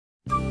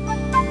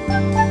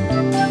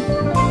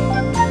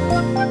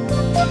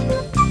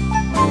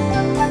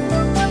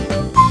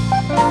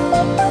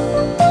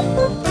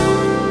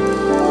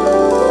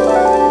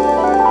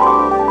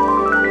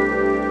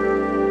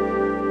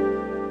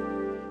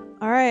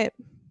right.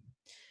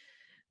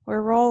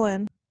 We're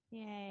rolling.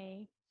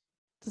 Yay.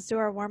 Let's do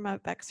our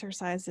warm-up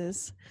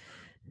exercises.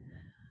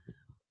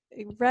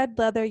 Red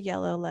leather,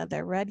 yellow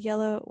leather. Red,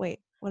 yellow. Wait,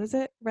 what is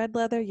it? Red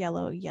leather,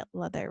 yellow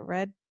leather.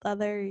 Red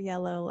leather,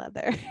 yellow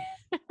leather.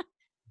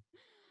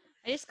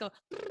 I just go.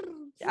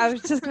 I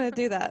was just going to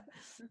do that.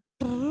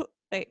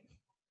 Wait.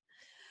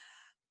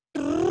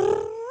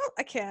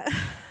 I can't. I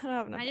don't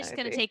have enough I'm just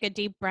energy. going to take a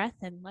deep breath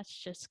and let's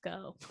just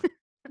go.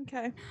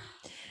 Okay.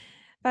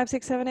 5,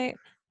 6, 7, 8.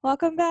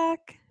 Welcome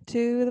back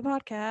to the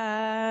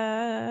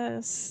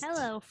podcast.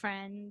 Hello,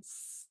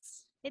 friends.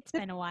 It's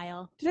been a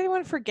while. Did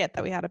anyone forget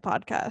that we had a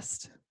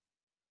podcast?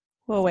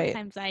 Well, wait.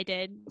 Sometimes I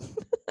did.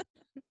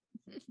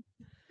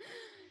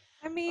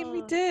 I mean,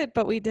 we Oh. did,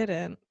 but we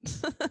didn't.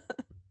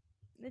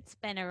 It's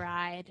been a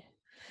ride.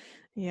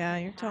 Yeah,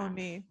 and a you're telling half.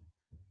 me.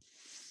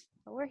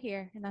 But we're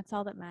here, and that's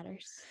all that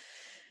matters.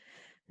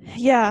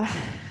 Yeah.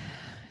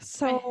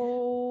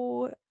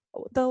 So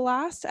the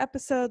last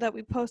episode that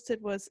we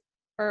posted was,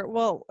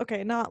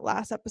 not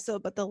last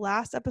episode, but the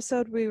last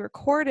episode we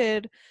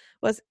recorded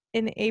was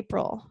in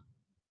April.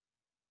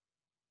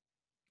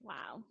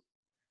 Wow.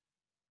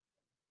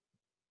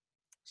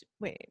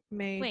 Wait,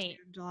 May, June,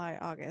 July,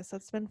 August.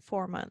 That's been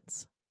 4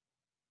 months.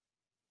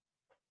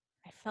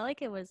 I felt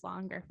like it was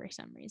longer for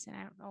some reason.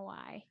 I don't know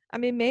why. I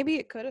mean, maybe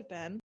it could have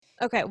been.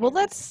 Okay, well,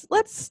 let's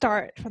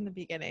start from the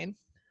beginning.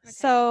 Okay.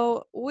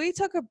 So we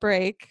took a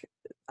break.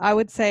 I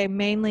would say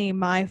mainly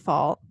my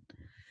fault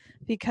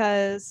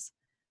because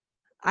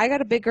I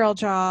got a big girl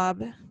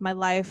job. My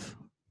life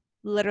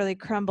literally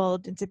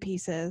crumbled into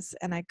pieces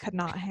and I could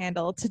not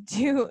handle to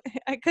do.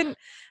 I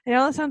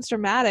know that sounds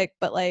dramatic,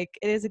 but like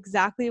it is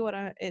exactly what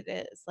it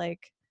is. Like,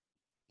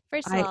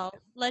 first of all,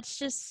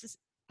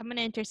 I'm going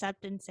to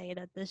intercept and say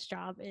that this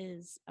job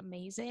is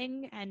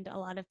amazing and a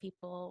lot of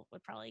people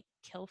would probably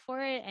kill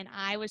for it. And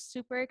I was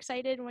super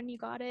excited when you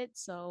got it.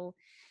 So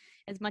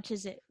as much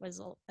as it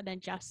was an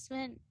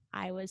adjustment,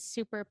 I was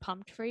super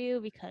pumped for you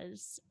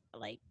because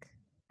like,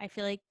 I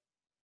feel like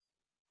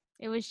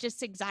it was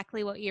just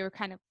exactly what you were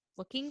kind of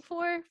looking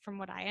for from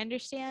what I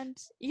understand.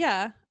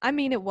 Yeah, I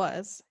mean,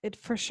 it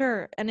for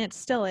sure. And it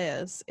still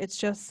is. It's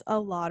just a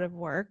lot of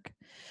work.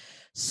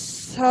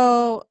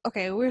 So,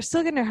 okay, we're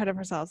still getting ahead of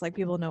ourselves. Like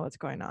people know what's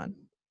going on.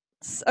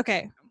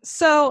 Okay,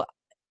 so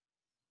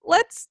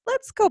let's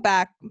go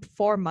back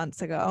 4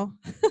 months ago.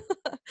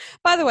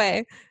 By the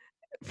way,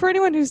 for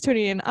anyone who's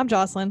tuning in, I'm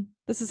Jocelyn.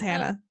 This is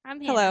Hannah. I'm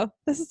Hannah. Hello.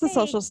 This is the Hey.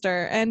 Social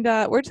Stir, and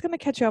we're just gonna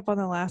catch you up on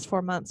the last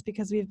 4 months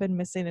because we've been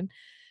missing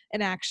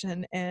in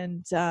action,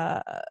 and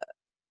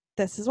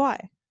this is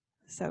why.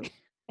 So,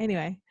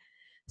 anyway,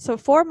 so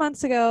 4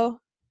 months ago,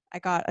 I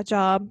got a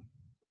job.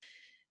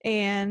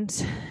 And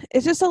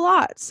it's just a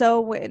lot.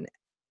 So when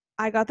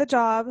I got the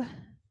job,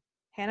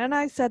 Hannah and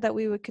I said that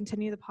we would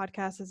continue the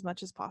podcast as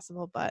much as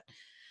possible, but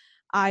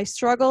I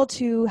struggle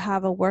to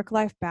have a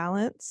work-life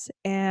balance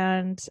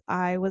and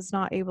I was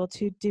not able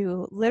to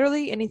do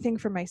literally anything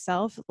for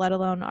myself, let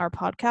alone our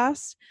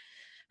podcast,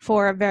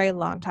 for a very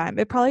long time.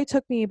 It probably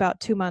took me about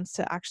 2 months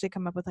to actually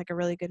come up with like a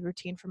really good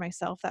routine for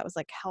myself that was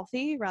like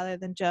healthy rather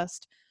than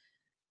just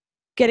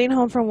getting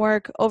home from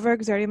work,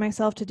 overexerting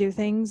myself to do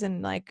things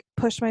and like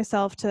push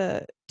myself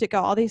to get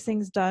all these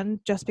things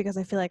done just because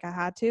I feel like I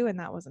had to, and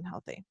that wasn't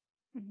healthy.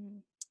 Mm-hmm.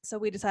 So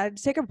we decided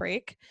to take a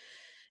break,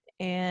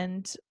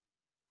 and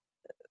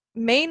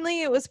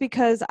mainly it was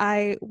because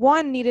I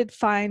needed to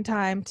find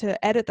time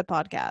to edit the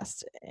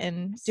podcast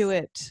and do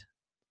it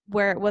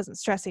where it wasn't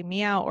stressing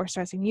me out or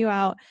stressing you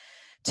out.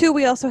 2,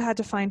 we also had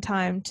to find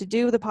time to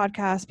do the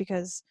podcast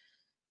because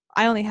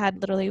I only had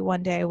literally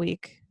 1 day a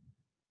week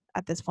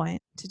at this point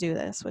to do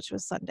this, which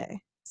was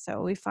Sunday.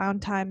 So we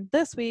found time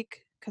this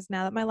week because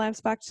now that my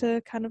life's back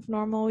to kind of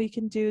normal, we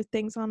can do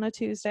things on a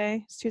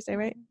Tuesday. It's Tuesday,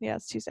 right? Yeah,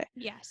 it's Tuesday.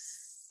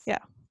 Yes. Yeah.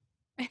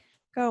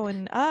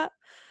 Going up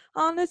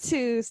on a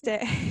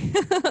Tuesday.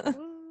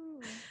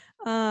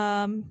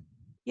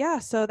 Yeah,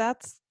 so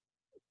that's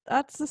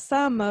the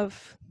sum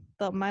of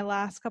my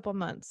last couple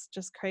months.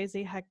 Just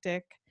crazy,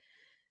 hectic,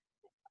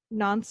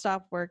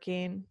 nonstop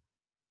working.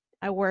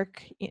 I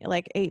work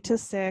like 8 to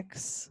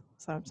 6,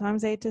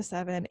 sometimes 8 to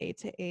 7, 8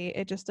 to 8.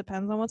 It just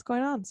depends on what's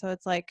going on. So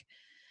it's like,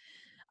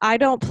 I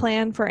don't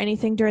plan for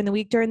anything during the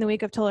week. During the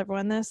week, I've told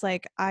everyone this,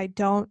 like, I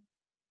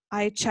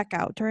check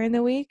out during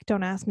the week.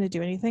 Don't ask me to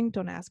do anything.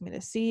 Don't ask me to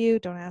see you.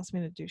 Don't ask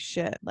me to do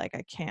shit. Like,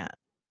 I can't.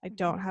 I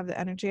don't have the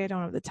energy. I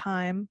don't have the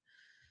time.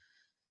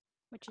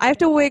 I have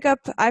to wake up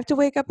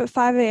at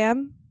 5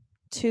 a.m.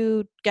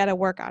 to get a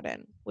workout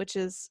in, which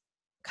is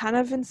kind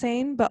of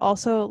insane, but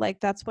also like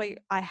that's what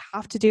I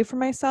have to do for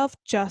myself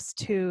just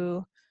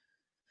to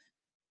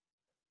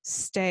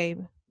stay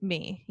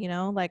me,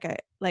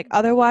 like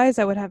otherwise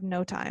I would have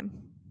no time.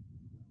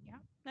 Yeah,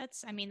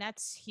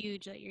 that's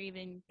huge that you're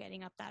even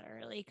getting up that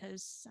early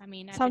because I've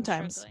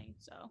Sometimes been struggling.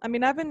 So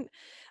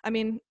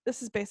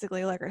this is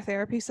basically like our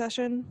therapy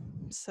session,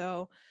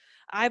 so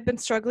I've been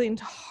struggling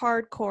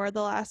hardcore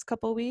the last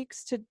couple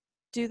weeks to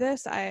do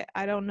this. I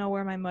don't know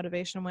where my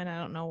motivation went. I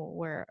don't know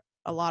where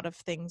a lot of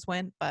things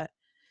went, but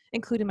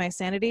including my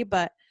sanity,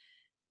 but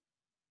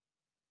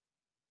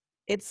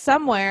It's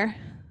somewhere.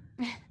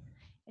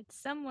 It's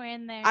somewhere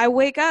in there. I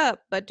wake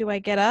up, but do I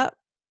get up?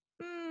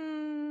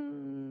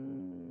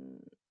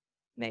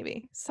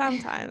 Maybe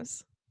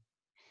sometimes.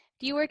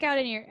 Do you work out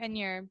in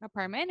your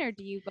apartment, or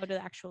do you go to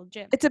the actual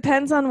gym? It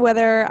depends on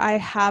whether I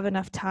have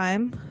enough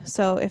time.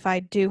 So if I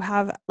do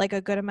have like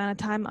a good amount of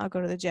time, I'll go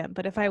to the gym.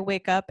 But if I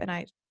wake up and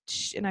I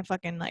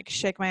fucking like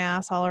shake my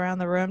ass all around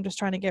the room just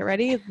trying to get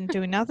ready and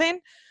doing nothing,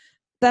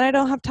 then I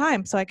don't have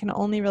time. So I can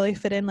only really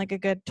fit in like a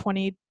good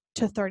 20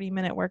 to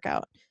 30-minute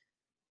workout.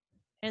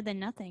 Better than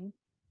nothing.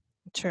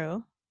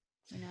 True.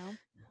 You know?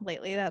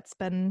 Lately, that's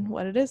been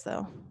what it is,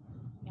 though.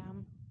 Yeah.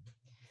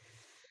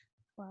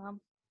 Well,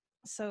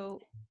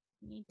 so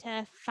you need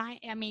to find.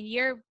 I mean,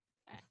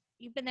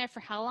 you've been there for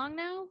how long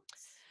now?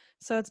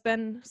 So it's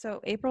been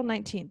April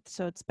 19th.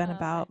 So it's been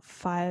about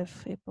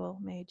okay. April,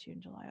 May, June,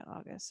 July,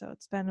 August. So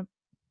it's been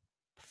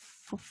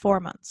 4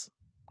 months.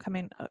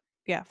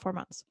 4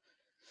 months.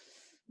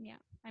 Yeah.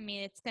 I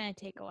mean, it's going to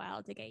take a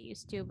while to get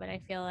used to, but I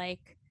feel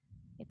like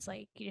it's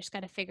like you just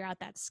got to figure out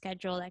that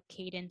schedule, that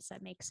cadence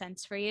that makes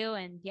sense for you.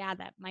 And yeah,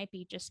 that might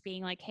be just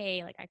being like,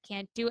 hey, like I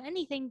can't do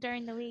anything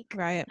during the week.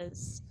 Right.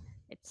 Because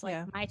it's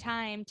like my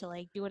time to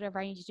like do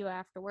whatever I need to do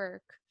after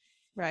work.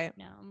 Right.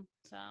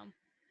 So.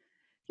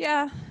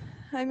 Yeah.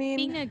 I mean,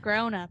 being a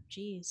grown up,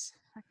 geez,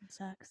 fucking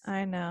sucks.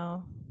 I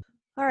know.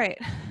 All right.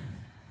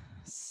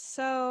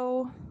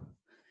 So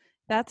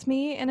that's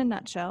me in a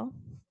nutshell.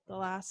 The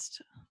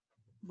last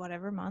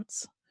whatever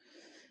months.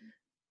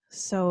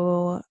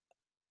 So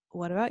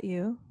what about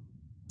you?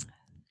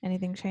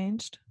 Anything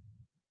changed?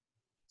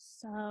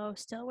 So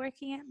still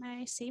working at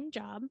my same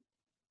job.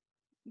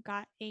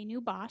 Got a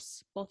new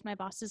boss. Both my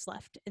bosses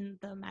left in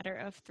the matter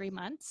of 3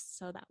 months,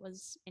 so that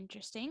was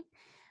interesting.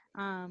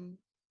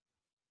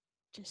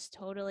 Just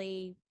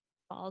totally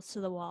balls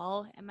to the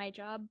wall at my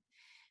job.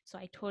 So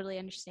I totally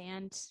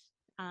understand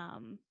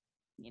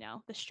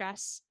the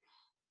stress,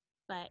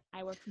 but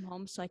I work from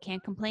home, so I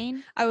can't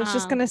complain. I was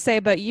just gonna say,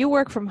 but you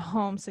work from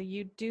home, so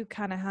you do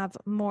kind of have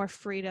more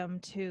freedom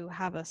to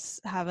have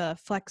a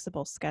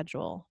flexible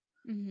schedule.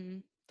 Mm-hmm.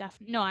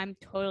 Definitely. No, I'm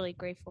totally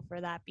grateful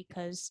for that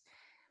because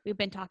we've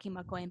been talking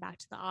about going back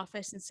to the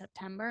office in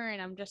September,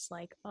 and I'm just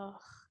like, oh,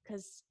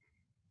 because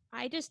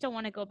I just don't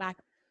want to go back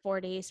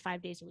 4 days,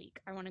 5 days a week.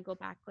 I want to go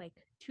back like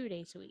 2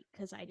 days a week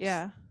because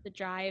the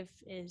drive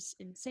is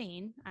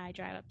insane. I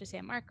drive up to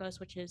San Marcos,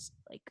 which is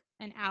like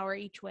an hour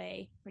each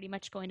way, pretty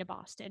much going to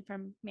Boston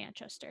from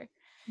Manchester.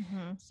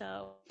 Mm-hmm.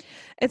 So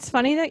it's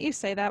funny that you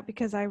say that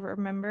because I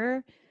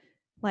remember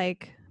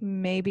like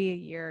maybe a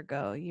year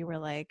ago you were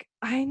like,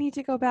 I need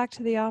to go back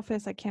to the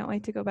office. I can't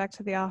wait to go back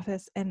to the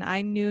office. And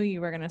I knew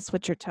you were going to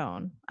switch your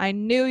tone. I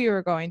knew you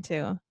were going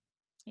to.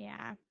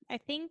 Yeah, I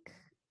think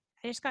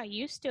I just got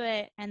used to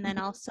it. And then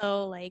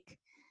also like,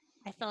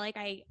 I felt like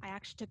I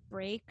actually took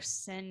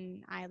breaks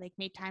and I like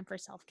made time for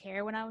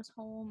self-care when I was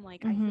home.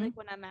 Like I feel like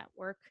when I'm at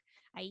work,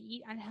 I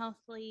eat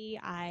unhealthily.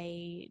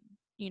 I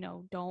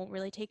don't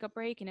really take a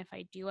break. And if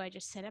I do, I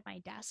just sit at my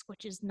desk,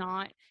 which is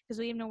not because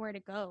we have nowhere to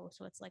go.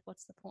 So it's like,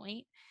 what's the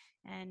point?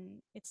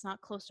 And it's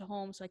not close to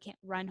home. So I can't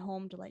run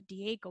home to let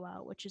DA go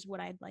out, which is what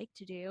I'd like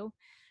to do.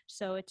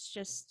 So it's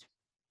just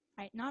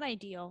not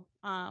ideal.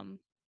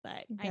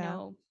 But I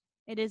know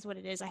it is what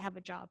it is. I have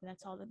a job and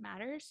that's all that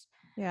matters.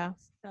 Yeah.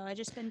 So I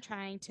just been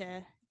trying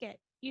to get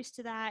used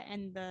to that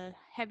and the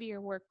heavier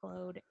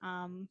workload.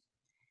 And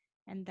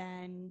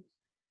then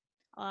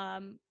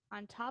on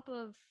top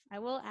of, I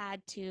will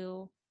add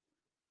to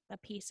a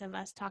piece of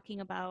us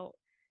talking about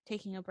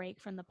taking a break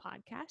from the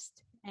podcast.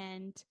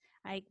 And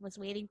I was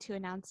waiting to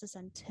announce this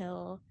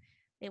until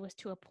it was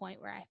to a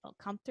point where I felt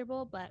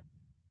comfortable. But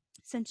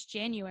since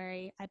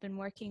January, I've been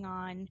working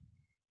on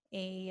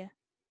a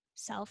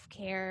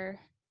self-care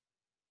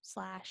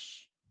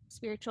slash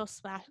spiritual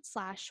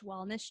slash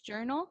wellness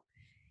journal,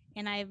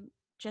 and I've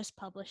just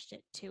published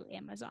it to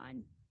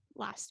Amazon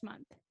last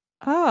month.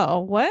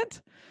 Oh,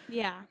 what?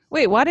 Yeah.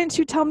 Wait, why didn't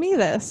you tell me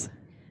this?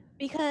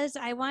 Because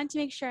I wanted to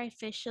make sure I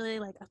officially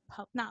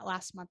not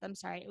last month. I'm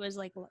sorry, it was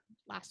like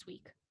last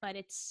week. But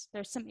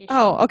there's some issues.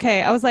 Oh,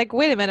 okay. I was like,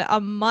 wait a minute,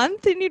 a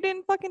month and you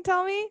didn't fucking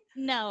tell me?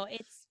 No,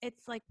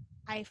 it's like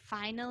I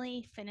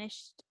finally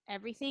finished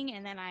everything,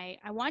 and then I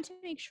wanted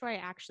to make sure I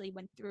actually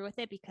went through with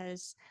it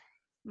because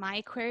my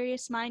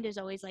Aquarius mind is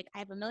always like, I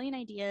have a million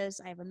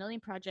ideas, I have a million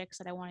projects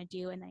that I want to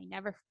do, and I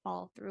never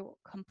follow through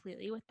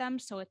completely with them.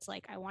 So it's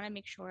like, I want to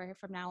make sure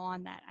from now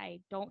on that I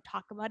don't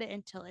talk about it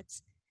until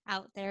it's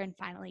out there and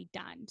finally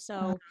done.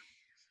 So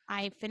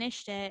I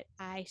finished it,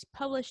 I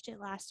published it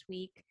last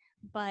week,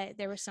 but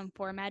there were some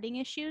formatting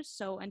issues.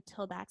 So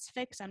until that's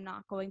fixed, I'm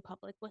not going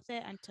public with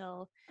it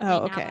until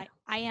okay.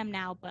 I am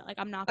now, but like,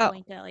 I'm not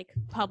going to like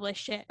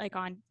publish it like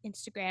on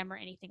Instagram or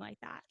anything like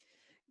that.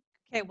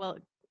 Okay, well,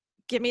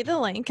 give me the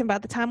link, and by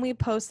the time we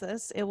post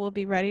this, it will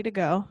be ready to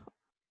go.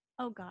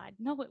 Oh God,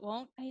 no, it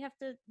won't. I have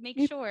to make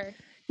sure.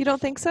 You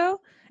don't think so?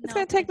 It's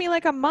gonna take me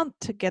like a month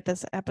to get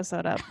this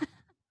episode up.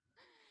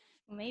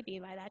 Maybe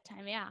by that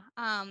time, yeah.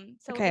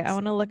 So okay, I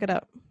want to look it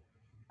up.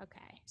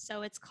 Okay,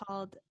 so it's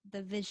called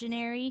The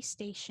Visionary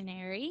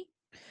Stationery.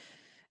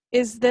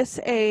 Is this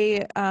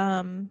a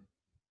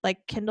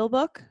like Kindle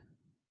book?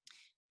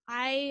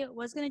 I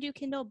was gonna do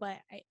Kindle, but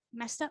I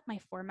messed up my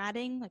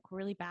formatting like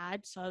really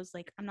bad. So I was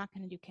like, I'm not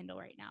gonna do Kindle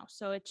right now.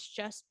 So it's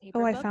just Oh,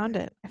 paper I book, found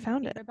it. I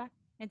found it. paperback.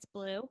 It's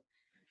blue.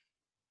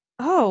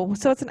 Oh,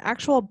 so it's an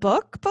actual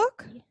book?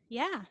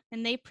 Yeah,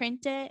 and they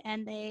print it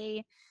and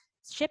they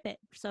ship it.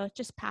 So it's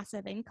just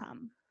passive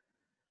income.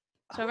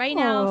 So right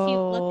now, if you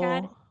look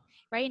at Oh.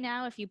 right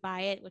now, if you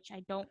buy it, which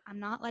I'm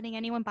not letting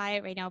anyone buy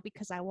it right now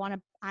because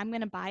I'm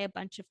gonna buy a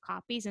bunch of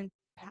copies and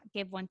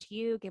give one to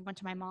you, give one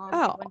to my mom, give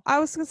Oh, one. I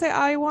was gonna say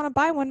I want to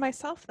buy one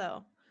myself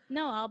though.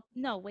 No,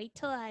 wait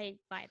till I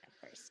buy them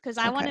first because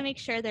I want Okay. to make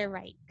sure they're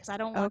right because I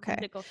don't want them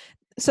Okay. to go.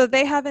 So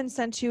they haven't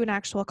sent you an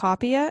actual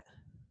copy yet?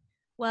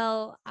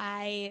 Well,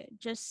 I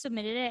just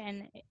submitted it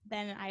and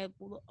then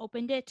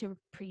opened it to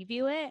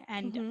preview it,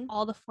 and Mm-hmm.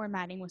 all the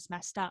formatting was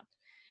messed up.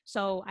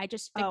 So I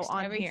just Oh, fixed on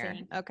here.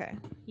 everything. Okay.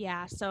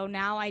 Yeah, so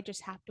now I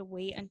just have to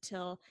wait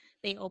until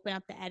they open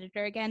up the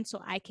editor again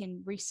so I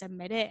can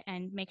resubmit it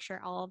and make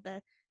sure all of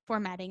the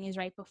formatting is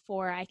right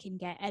before I can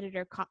get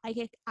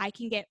I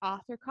can get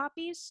author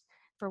copies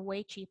for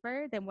way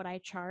cheaper than what I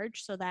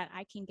charge so that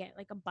I can get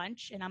like a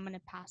bunch and I'm going to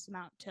pass them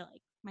out to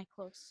like my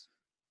close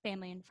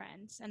family and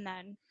friends, and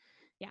then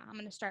yeah, I'm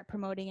going to start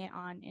promoting it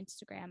on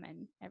Instagram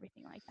and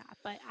everything like that.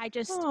 But I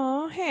just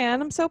Oh,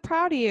 Han, I'm so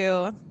proud of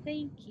you.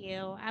 thank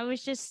you. I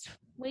was just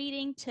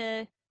waiting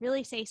to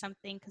really say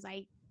something because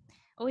I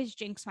always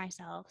jinx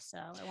myself, so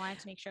I wanted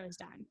to make sure it was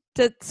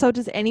done. So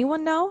does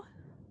anyone know?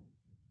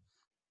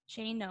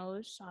 Shane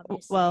knows,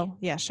 obviously. Well,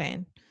 yeah,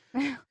 Shane.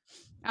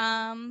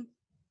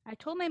 I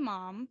told my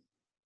mom,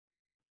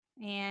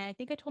 and I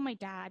think I told my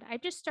dad. I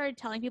just started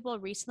telling people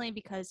recently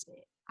because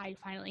I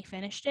finally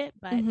finished it.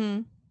 But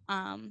Mm-hmm.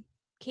 um,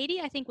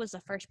 Katie, I think, was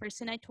the first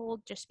person I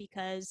told, just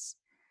because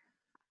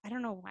I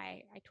don't know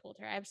why I told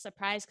her. I was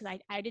surprised because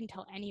I didn't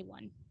tell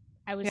anyone.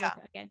 I was Yeah.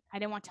 like, again, I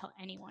didn't want to tell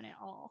anyone at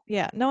all.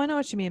 Yeah. No, I know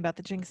what you mean about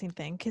the jinxing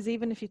thing. Because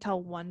even if you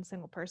tell one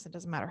single person,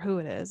 doesn't matter who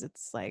it is.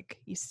 It's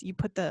like you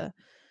put that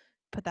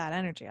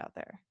energy out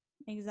there.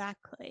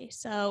 Exactly.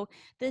 So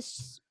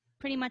this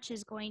pretty much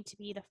is going to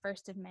be the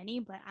first of many,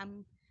 but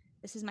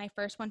this is my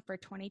first one for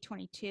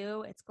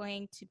 2022. It's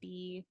going to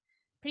be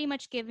pretty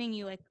much giving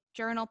you like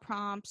journal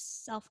prompts,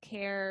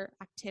 self-care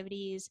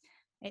activities.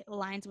 It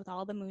aligns with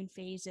all the moon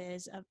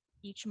phases of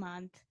each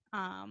month.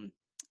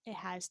 It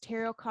has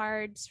tarot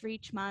cards for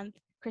each month,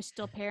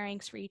 crystal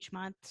pairings for each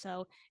month.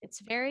 So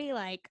it's very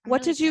like I'm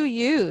What really did you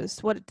excited.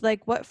 use?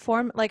 What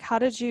form? Like, how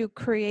did you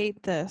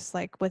create this?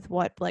 Like, with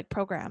what like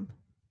program?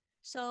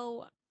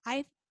 So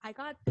I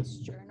got this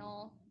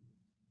journal,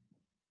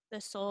 the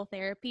soul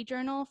therapy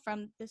journal,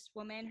 from this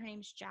woman. Her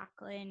name's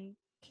Jacqueline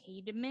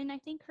Kademan, I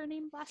think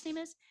last name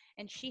is,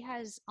 and she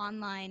has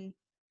online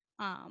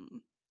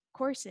um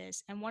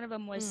courses, and one of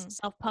them was Mm.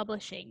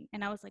 self-publishing,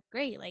 and I was like,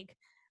 great, like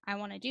I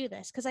want to do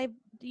this because I've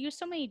used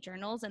so many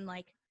journals and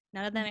like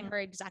none of them Mm-hmm. are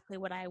exactly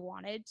what I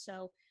wanted.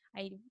 So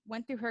I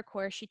went through her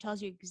course. She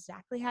tells you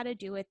exactly how to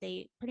do it.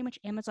 They pretty much,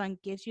 Amazon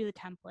gives you the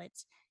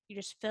templates. You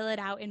just fill it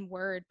out in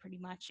Word pretty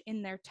much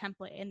in their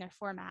template, in their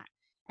format,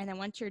 and then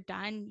once you're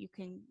done you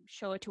can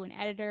show it to an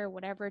editor or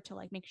whatever to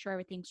like make sure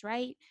everything's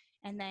right,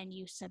 and then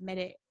you submit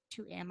it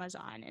to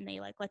Amazon and they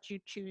like let you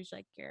choose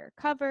like your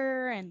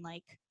cover and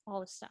like all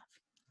the stuff.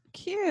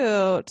 Cute.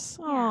 Yeah,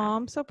 Oh,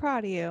 I'm so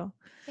proud of you.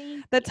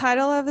 thank The you.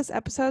 title of this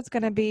episode is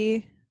gonna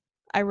be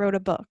 "I Wrote a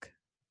Book."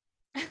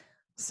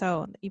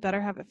 So you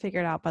better have it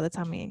figured out by the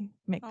time we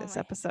make Oh this my,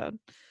 episode.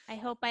 I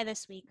hope by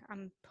this week,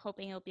 I'm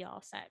hoping it'll be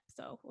all set,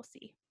 so we'll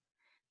see.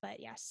 But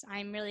yes,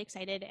 I'm really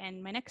excited,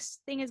 and my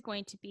next thing is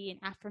going to be an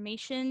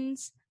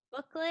affirmations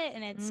booklet,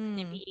 and it's going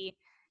to Mm. be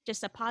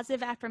just a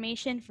positive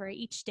affirmation for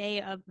each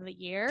day of the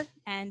year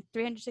and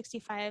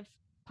 365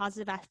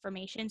 positive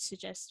affirmations to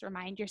just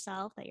remind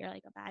yourself that you're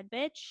like a bad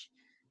bitch,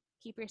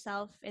 keep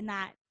yourself in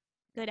that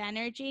good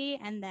energy.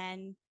 And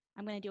then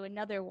I'm going to do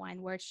another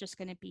one where it's just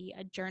going to be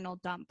a journal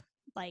dump,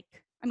 like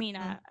Mm.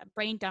 a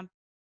brain dump.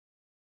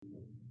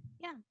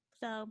 Yeah,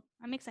 so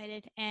I'm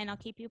excited and I'll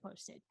keep you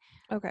posted.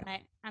 Okay.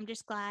 But I'm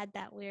just glad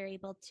that we're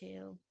able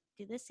to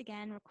do this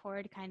again,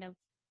 record, kind of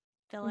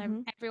fill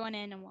Mm-hmm. everyone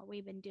in on what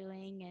we've been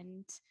doing,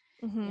 and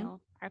Mm-hmm.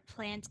 our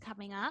plans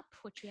coming up,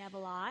 which we have a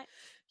lot.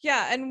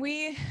 Yeah,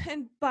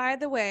 and by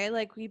the way,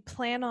 like we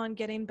plan on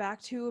getting back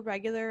to a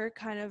regular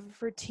kind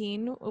of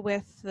routine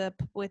with the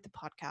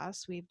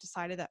podcast. We've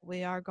decided that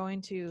we are going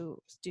to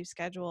do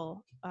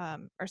schedule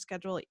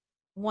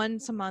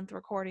once a month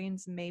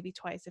recordings, maybe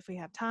twice if we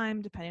have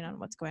time, depending on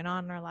what's going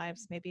on in our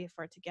lives. Maybe if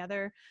we're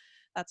together,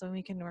 that's when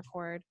we can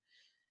record.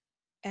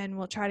 And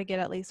we'll try to get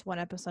at least one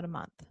episode a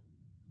month.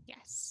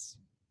 Yes.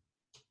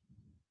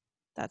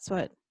 That's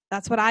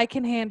what I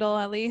can handle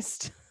at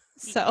least.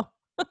 So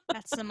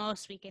That's the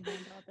most we can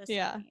handle at this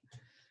yeah. point.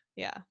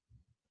 Yeah.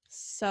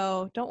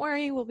 So don't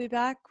worry, we'll be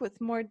back with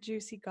more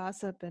juicy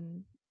gossip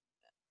and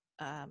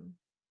um,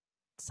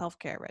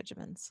 self-care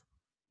regimens.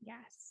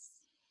 Yes,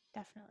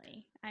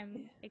 definitely.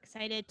 I'm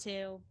excited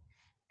to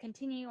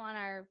continue on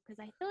our, because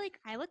I feel like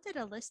I looked at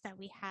a list that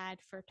we had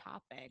for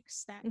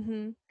topics that,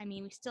 I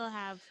mean, we still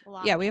have a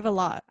lot. Yeah, we have a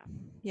lot.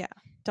 Yeah.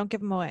 Don't give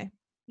them away.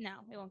 No,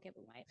 we won't give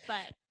them away.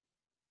 But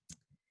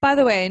by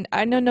the way,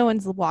 I know no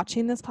one's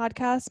watching this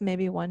podcast.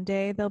 Maybe one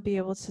day they'll be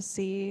able to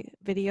see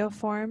video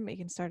form. You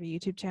can start a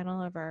YouTube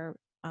channel of our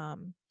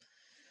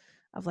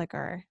of like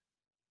our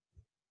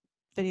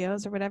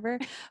videos or whatever.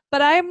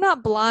 But I'm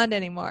not blonde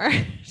anymore,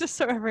 just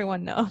so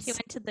everyone knows. She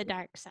went to the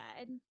dark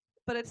side.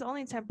 But it's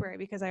only temporary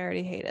because I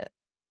already hate it.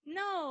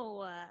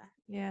 No.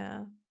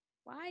 Yeah.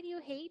 Why do you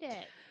hate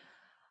it?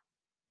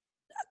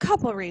 A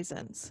couple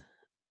reasons.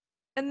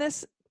 And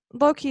this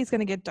low key is going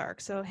to get dark,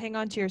 so hang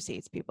on to your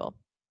seats, people.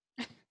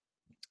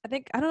 I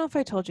don't know if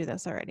I told you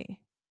this already.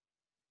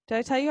 Did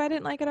I tell you I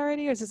didn't like it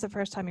already, or is this the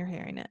first time you're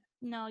hearing it?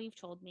 No, you've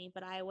told me,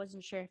 but I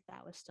wasn't sure if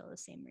that was still the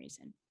same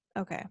reason.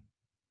 Okay.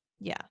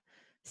 Yeah.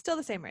 Still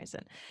the same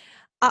reason.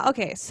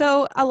 Okay.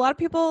 So a lot of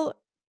people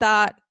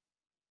that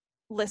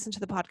listen to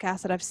the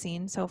podcast that I've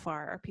seen so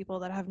far are people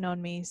that have known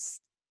me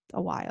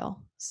a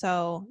while.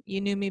 So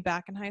you knew me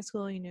back in high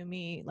school. You knew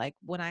me like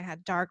when I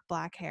had dark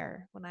black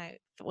hair, when I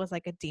was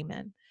like a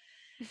demon.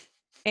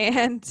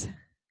 And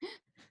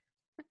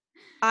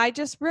I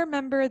just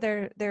remember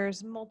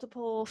there's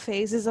multiple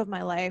phases of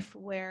my life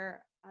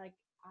where like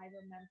I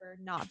remember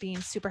not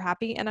being super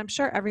happy, and I'm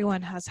sure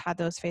everyone has had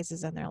those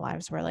phases in their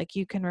lives where like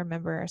you can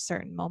remember a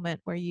certain moment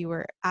where you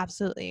were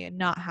absolutely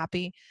not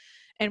happy,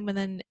 and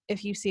then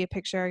if you see a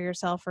picture of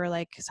yourself or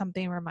like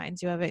something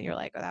reminds you of it, you're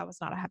like, oh, that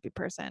was not a happy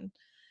person.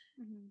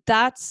 Mm-hmm.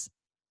 That's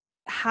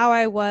how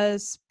I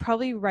was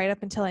probably right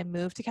up until I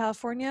moved to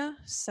California,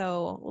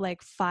 so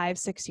like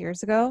 5-6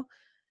 years ago,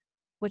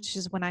 which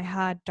is when I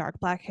had dark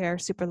black hair,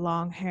 super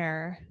long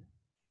hair.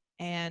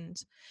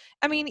 And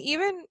I mean,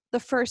 even the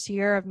first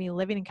year of me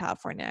living in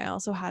California, I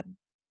also had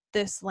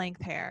this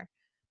length hair,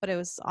 but it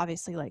was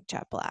obviously like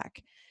jet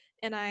black.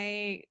 And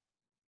I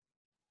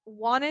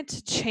wanted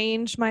to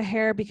change my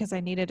hair because I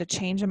needed a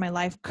change in my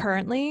life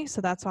currently. So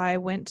that's why I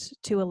went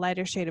to a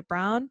lighter shade of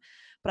brown.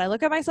 But I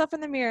look at myself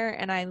in the mirror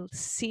and I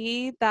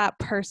see that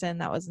person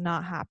that was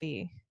not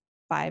happy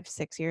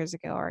 5-6 years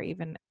ago or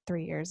even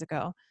 3 years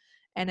ago.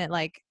 And it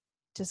like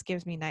just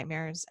gives me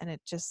nightmares, and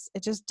it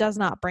just does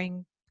not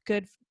bring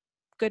good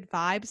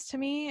vibes to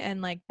me,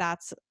 and like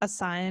that's a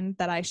sign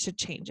that I should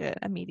change it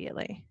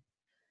immediately.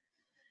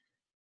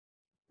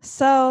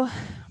 So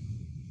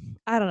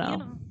I don't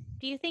know.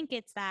 Do you think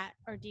it's that,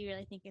 or do you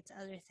really think it's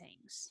other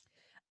things?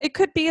 It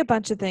could be a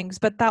bunch of things,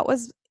 but that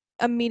was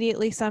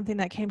immediately something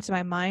that came to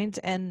my mind.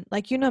 And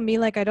like, you know me,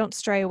 like I don't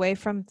stray away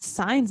from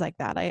signs like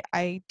that.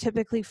 I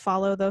typically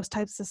follow those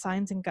types of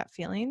signs and gut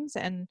feelings,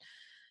 and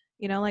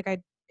you know, like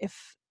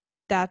if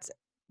that's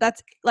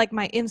like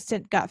my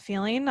instant gut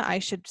feeling, I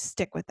should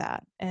stick with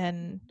that.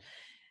 And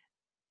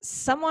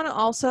someone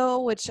also,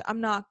 which I'm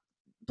not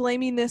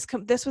blaming this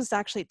was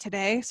actually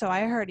today, so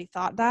I already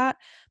thought that,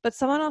 but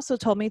someone also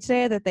told me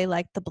today that they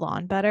liked the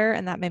blonde better,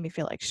 and that made me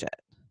feel like shit.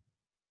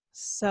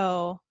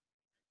 So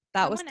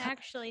that someone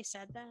actually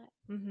said that.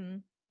 Mm-hmm.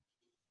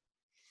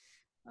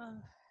 Oh,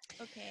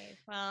 okay.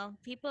 Well,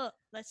 people,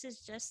 this is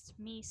just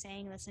me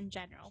saying this in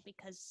general,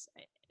 because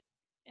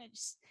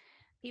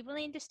people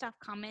need to stop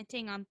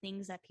commenting on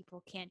things that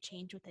people can't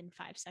change within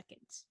 5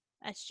 seconds.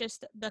 That's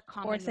just the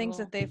common or things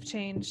rule. That they've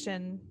changed,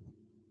 and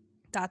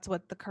that's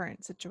what the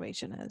current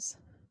situation is.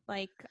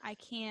 Like I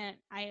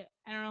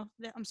don't know.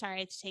 I'm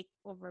sorry to take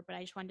over, but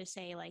I just wanted to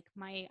say, like,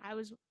 I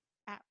was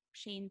at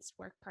Shane's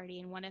work party,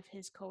 and one of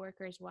his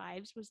coworkers'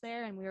 wives was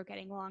there, and we were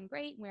getting along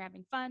great, and we were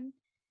having fun.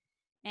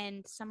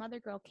 And some other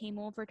girl came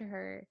over to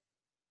her,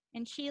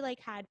 and she like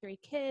had 3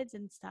 kids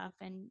and stuff,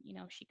 and you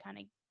know, she kind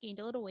of gained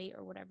a little weight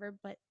or whatever,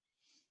 but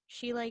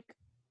she like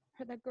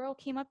the girl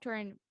came up to her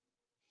and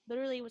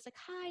literally was like,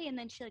 hi, and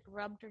then she like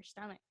rubbed her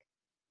stomach.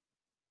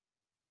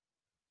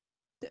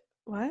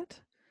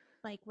 What?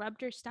 Like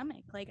rubbed her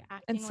stomach, like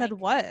acting, and said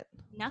like what?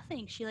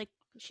 Nothing.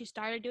 She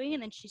started doing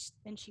it, and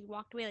then she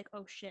walked away like,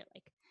 oh shit.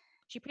 Like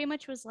she pretty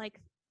much was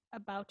like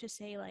about to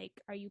say like,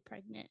 are you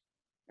pregnant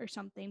or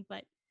something,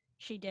 but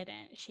she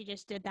didn't. She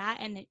just did that,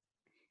 and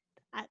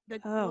at the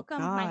look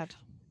on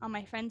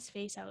my friend's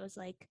face, I was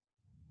like,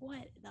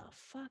 what the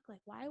fuck? Like,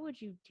 why would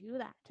you do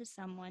that to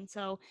someone?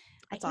 So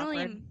that's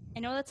I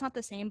know that's not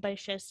the same, but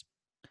it's just,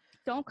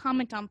 don't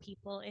comment on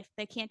people if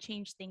they can't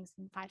change things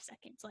in 5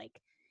 seconds. Like,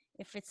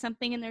 if it's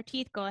something in their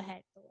teeth, go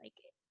ahead. But like,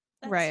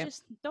 that's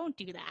just, don't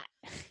do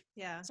that.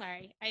 Yeah.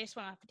 Sorry, I just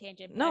went off a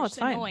tangent. No, it's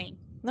fine. Annoying.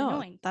 No,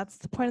 annoying. That's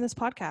the point of this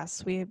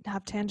podcast. We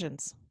have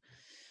tangents.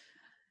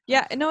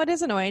 Yeah, no, it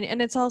is annoying,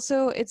 and it's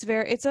also it's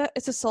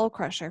a soul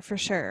crusher for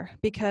sure,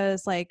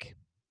 because like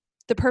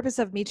the purpose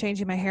of me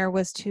changing my hair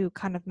was to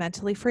kind of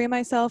mentally free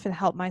myself and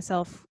help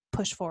myself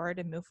push forward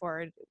and move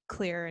forward,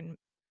 clear and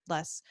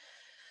less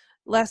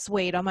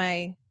weight on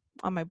my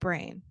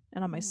brain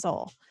and on my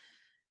soul.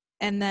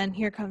 And then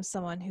here comes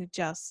someone who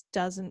just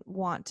doesn't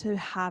want to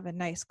have a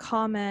nice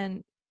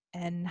comment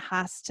and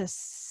has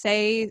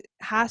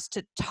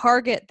to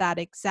target that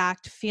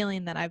exact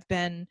feeling that I've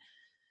been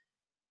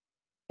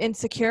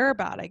insecure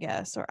about, I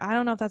guess, or I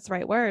don't know if that's the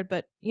right word,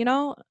 but you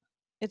know,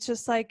 it's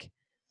just like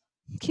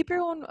keep your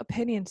own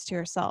opinions to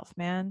yourself,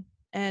 man.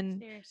 And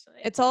Seriously.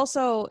 it's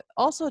also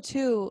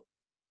too,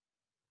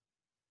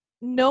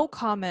 no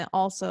comment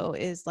also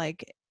is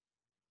like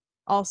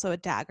also a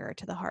dagger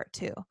to the heart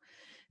too,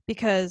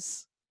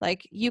 because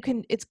like you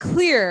can, it's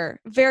clear,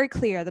 very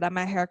clear that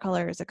my hair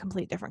color is a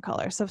complete different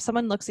color. So if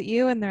someone looks at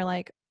you and they're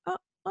like,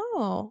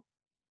 oh,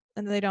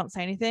 and they don't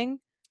say anything,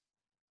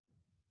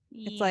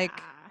 it's like,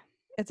 Yeah.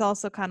 it's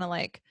also kind of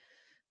like,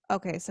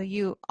 okay, so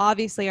you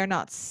obviously are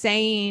not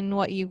saying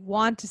what you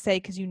want to say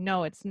because you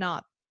know it's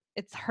not,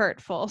 it's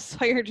hurtful.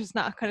 So you're just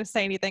not going to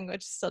say anything,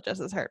 which is still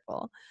just as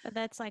hurtful. But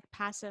that's like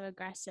passive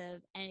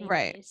aggressive Right.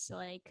 anyways. So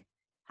like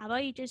how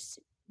about you just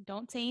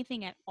don't say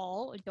anything at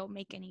all, or don't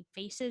make any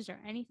faces or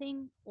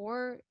anything,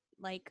 or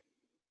like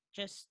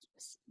just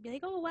be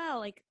like, oh wow,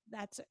 like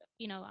that's,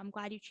 I'm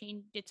glad you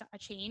changed, it's a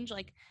change,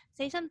 like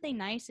say something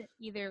nice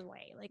either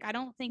way. Like I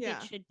don't think it Yeah.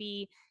 should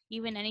be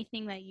even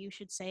anything that you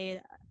should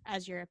say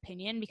as your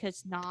opinion,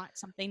 because not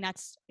something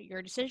that's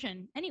your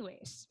decision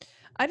anyways.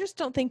 I just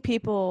don't think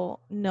people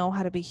know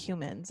how to be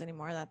humans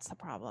anymore. That's the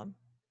problem.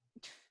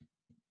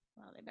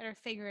 Well, they better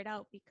figure it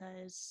out,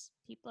 because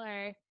people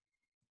are,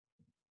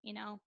 you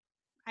know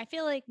I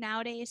feel like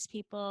nowadays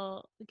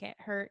people get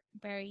hurt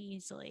very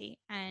easily,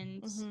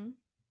 and Mm-hmm.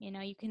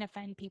 you can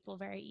offend people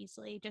very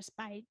easily just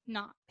by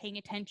not paying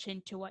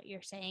attention to what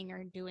you're saying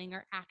or doing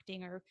or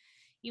acting, or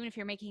even if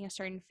you're making a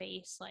certain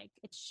face. Like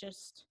that's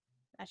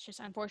just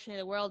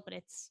unfortunately the world, but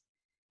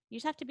you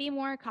just have to be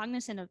more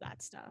cognizant of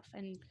that stuff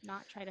and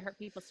not try to hurt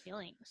people's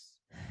feelings.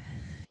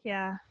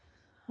 Yeah,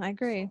 I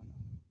agree.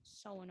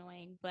 So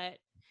annoying, but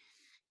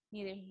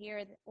neither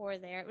here or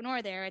there,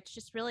 nor there. It's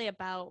just really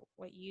about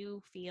what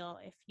you feel.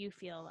 If you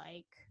feel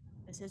like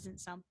this isn't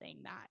something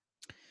that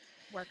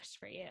works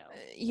for you.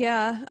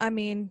 Yeah, I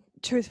mean,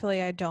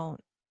 truthfully, I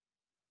don't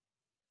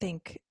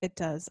think it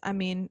does. I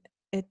mean,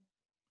 it,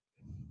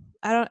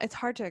 I don't, it's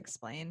hard to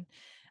explain.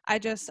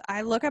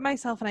 I look at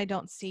myself and I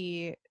don't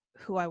see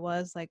who I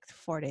was like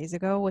 4 days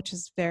ago, which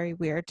is very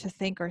weird to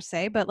think or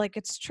say, but like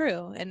it's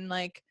true. And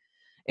like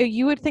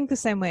you would think the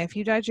same way. If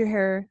you dyed your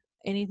hair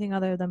anything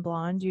other than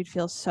blonde, you'd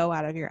feel so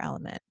out of your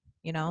element,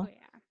 you Oh know?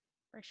 yeah,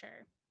 for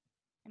sure.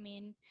 I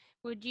mean,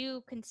 would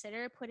you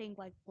consider putting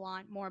like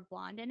more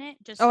blonde in it?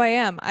 Just Oh, I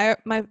like,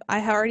 am.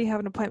 I already have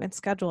an appointment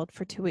scheduled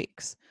for 2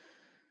 weeks.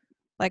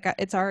 Like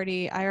it's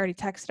already, I already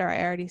texted her.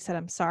 I already said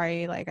I'm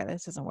sorry. Like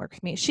this doesn't work for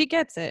me. She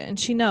gets it and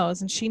she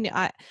knows. And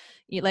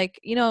like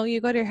you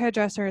go to your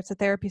hairdresser. It's a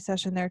therapy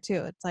session there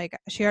too. It's like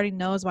she already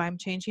knows why I'm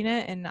changing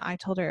it. And I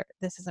told her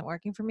this isn't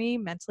working for me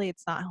mentally.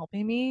 It's not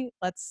helping me.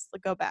 Let's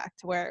go back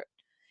to where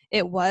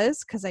it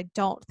was, because I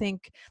don't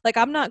think, like,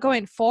 I'm not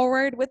going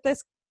forward with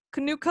this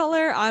new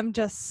color. I'm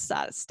just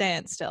at a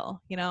standstill,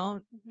 you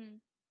know? mm-hmm.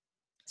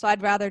 So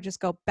I'd rather just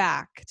go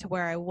back to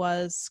where I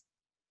was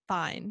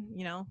fine,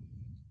 you know?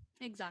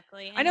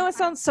 Exactly. I know And it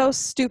sounds so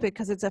stupid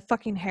because it's a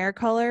fucking hair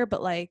color,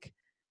 but like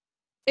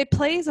it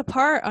plays a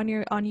part on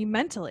you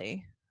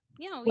mentally.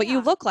 What you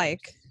yeah, look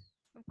like.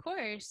 of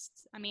course.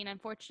 I mean,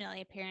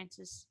 unfortunately, appearance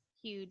is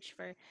huge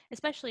for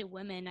especially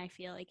women. I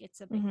feel like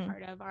it's a big Mm-hmm.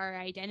 part of our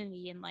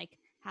identity and like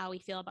how we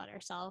feel about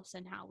ourselves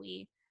and how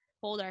we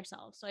hold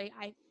ourselves. So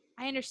I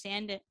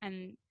understand it,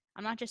 and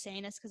I'm not just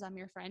saying this because I'm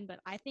your friend, but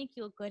I think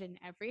you look good in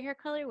every hair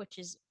color, which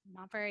is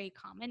not very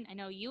common. I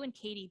know you and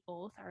Katie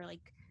both are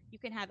like, you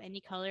can have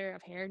any color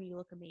of hair and you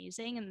look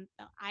amazing. And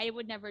I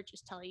would never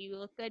just tell you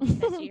look good,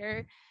 because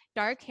your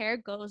dark hair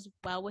goes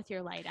well with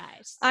your light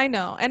eyes. I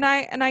know. And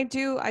I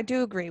do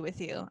agree with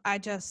you.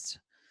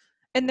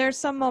 And there's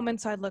some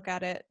moments I look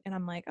at it and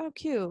I'm like, oh,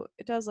 cute.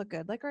 It does look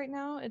good. Like right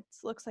now, it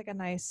looks like a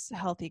nice,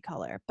 healthy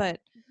color. But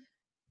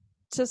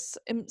just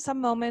in some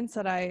moments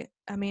that I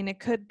mean, it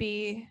could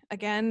be,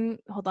 again,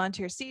 hold on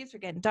to your seats, we're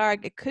getting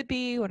dark. It could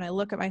be when I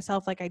look at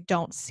myself, like I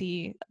don't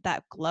see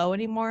that glow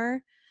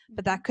anymore.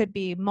 But Mm-hmm. that could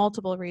be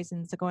multiple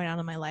reasons going on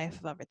in my life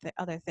of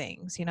other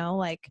things, you know,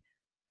 like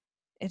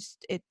it's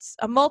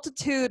a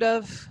multitude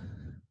of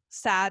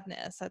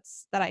sadness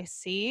that I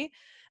see.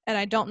 And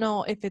I don't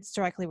know if it's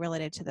directly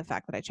related to the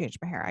fact that I changed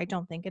my hair. I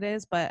don't think it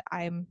is, but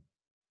I'm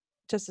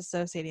just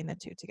associating the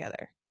two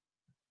together.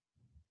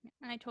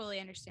 I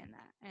totally understand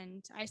that.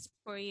 And I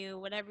support you,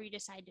 whatever you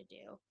decide to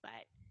do. But,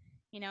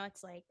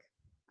 it's like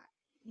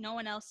no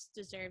one else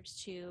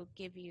deserves to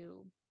give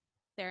you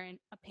their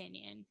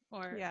opinion.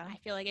 Or Yeah. I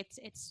feel like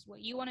it's what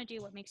you want to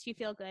do, what makes you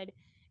feel good.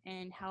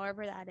 And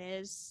however that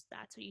is,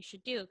 that's what you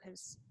should do,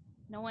 because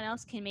no one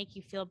else can make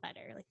you feel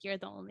better. Like you're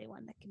the only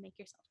one that can make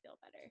yourself feel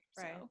better.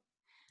 Right. So,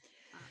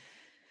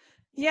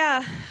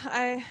 Yeah,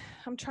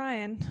 I'm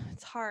trying.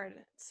 It's hard.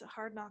 It's a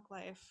hard knock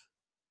life.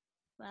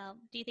 well,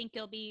 do you think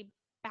you'll be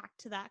back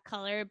to that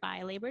color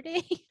by Labor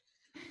Day?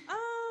 Um,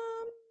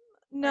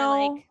 Or like,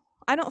 no,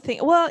 I don't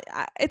think. Well,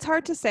 it's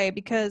hard to say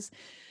because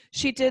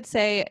she did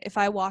say if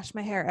I wash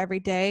my hair every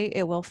day,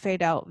 it will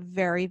fade out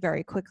very,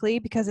 very quickly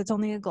because it's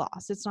only a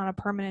gloss. It's not a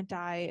permanent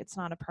dye. It's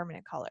not a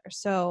permanent color.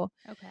 So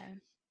okay.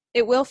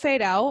 It will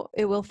fade out.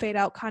 It will fade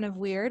out kind of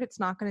weird. It's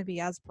not going to be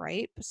as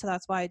bright. So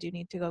that's why I do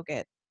need to go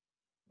get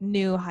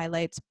new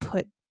highlights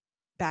put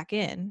back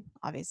in,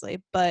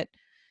 obviously. But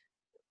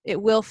it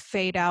will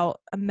fade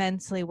out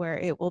immensely where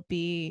it will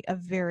be a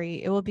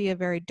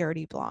very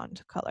dirty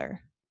blonde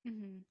color.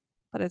 Mm-hmm.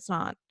 But it's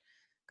not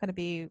going to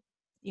be,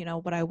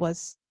 what I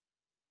was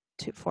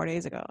 4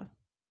 days ago.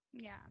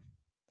 Yeah.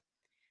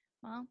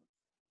 Well,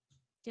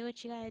 do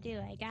what you gotta do,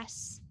 I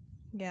guess.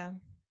 Yeah.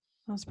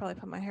 I'll just probably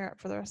put my hair up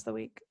for the rest of the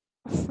week.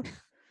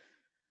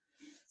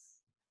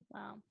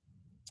 Well,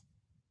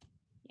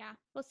 yeah,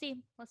 we'll see.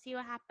 We'll see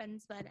what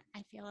happens. But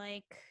I feel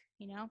like,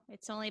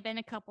 it's only been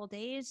a couple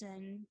days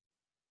and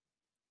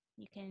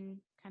you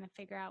can kind of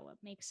figure out what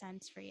makes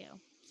sense for you.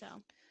 So,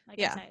 like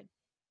I said,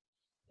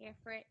 here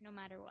for it no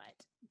matter what.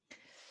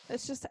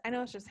 I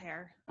know it's just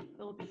hair.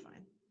 It'll be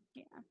fine.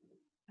 Yeah.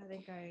 I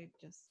think I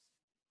just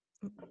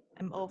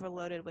am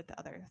overloaded with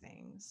other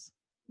things.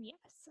 Yes,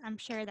 I'm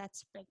sure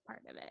that's a big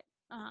part of it.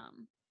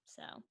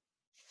 So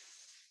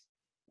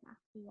yeah,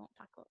 we won't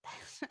talk about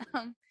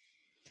that.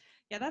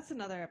 Yeah, that's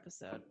another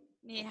episode.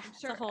 Yeah,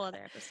 it's a whole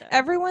other episode.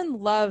 Everyone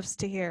loves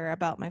to hear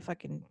about my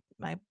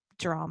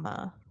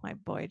drama, my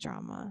boy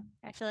drama.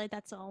 I feel like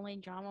that's the only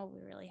drama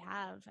we really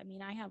have. I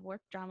mean, I have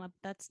work drama,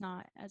 but that's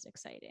not as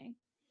exciting.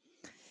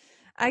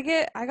 I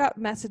got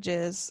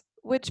messages,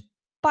 which,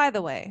 by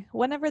the way,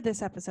 whenever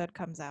this episode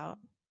comes out,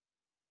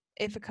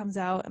 if it comes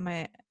out and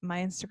my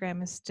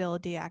Instagram is still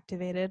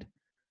deactivated,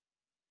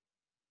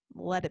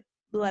 let it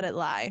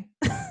lie.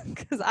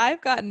 Because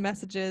I've gotten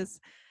messages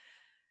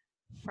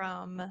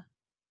from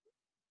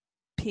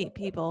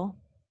people,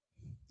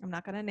 I'm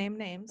not going to name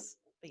names,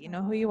 but you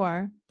know who you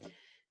are,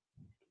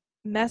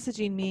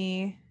 messaging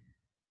me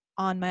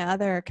on my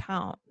other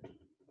account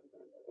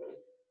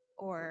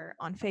or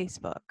on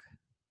Facebook.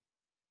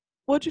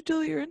 Why'd you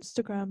delete your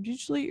Instagram? Did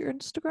you delete your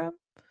Instagram?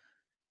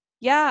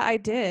 Yeah, I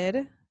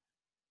did.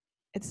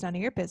 It's none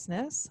of your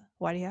business.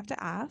 Why do you have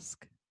to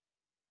ask?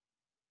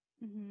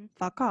 Mm-hmm.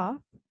 Fuck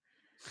off.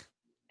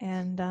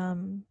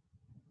 And,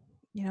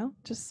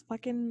 just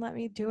fucking let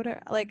me do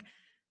it. Like,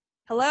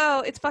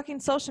 hello, it's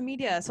fucking social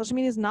media. Social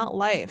media is not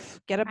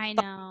life. Get a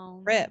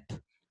grip.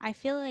 I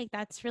feel like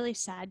that's really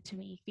sad to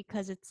me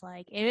because it's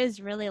like, it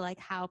is really like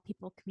how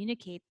people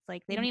communicate. It's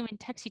like they don't even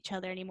text each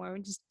other anymore.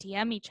 We just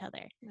DM each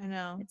other. I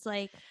know. It's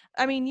like,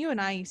 I mean, you and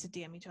I used to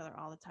DM each other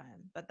all the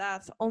time, but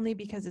that's only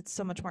because it's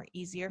so much more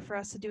easier for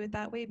us to do it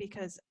that way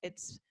because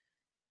it's,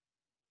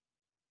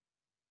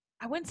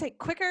 I wouldn't say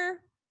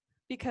quicker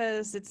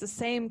because it's the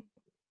same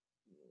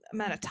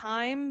amount of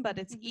time, but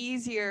it's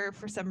easier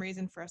for some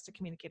reason for us to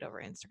communicate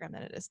over Instagram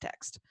than it is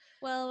text.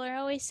 Well, we're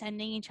always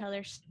sending each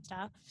other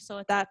stuff, so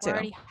it's that like we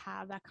already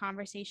have that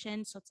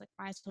conversation, so it's like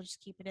might as well just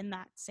keep it in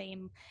that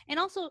same. And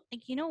also,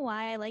 like,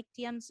 why I like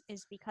DMs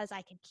is because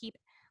I can keep,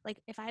 like,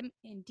 if I'm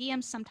in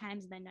DMs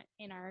sometimes, and then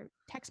in our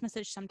text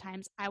message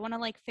sometimes, I want to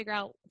like figure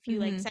out if you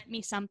like sent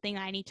me something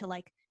I need to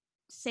like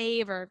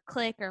save or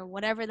click or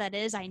whatever that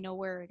is, I know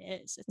where it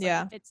is. It's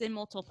like if it's in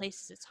multiple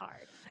places, it's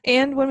hard.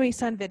 And when we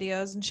send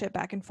videos and shit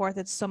back and forth,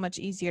 it's so much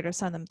easier to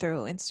send them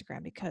through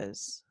Instagram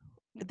because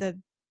the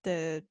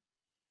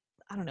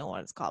I don't know what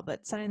it's called,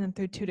 but sending them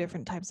through two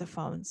different types of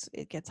phones,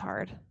 it gets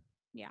hard.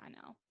 Yeah, I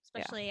know.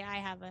 Especially I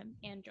have an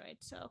Android,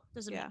 so it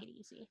doesn't make it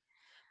easy.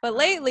 But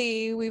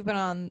lately we've been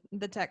on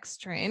the text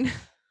train.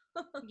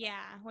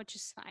 Yeah, which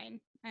is fine.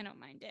 I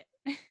don't mind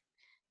it.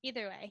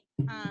 Either way.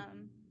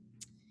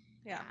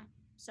 Yeah.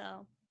 So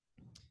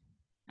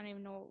I don't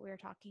even know what we were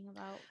talking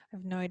about. I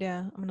have no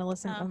idea. I'm gonna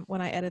listen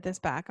when I edit this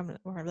back. I'm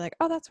gonna be like,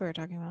 oh, that's what we're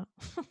talking about.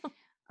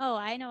 Oh,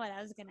 I know what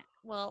I was gonna.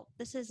 Well,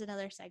 this is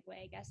another segue,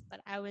 I guess. But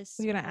I was.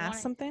 Were you gonna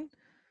ask something?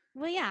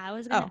 Well, yeah, I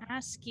was gonna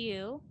ask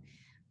you.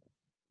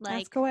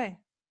 Like, ask away.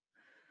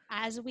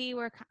 As we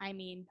were, I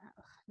mean,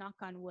 knock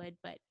on wood,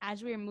 but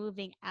as we were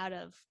moving out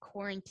of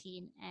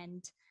quarantine,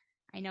 and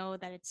I know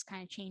that it's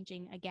kind of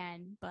changing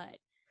again, but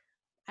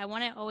I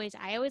always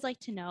like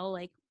to know,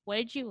 like, what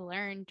did you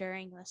learn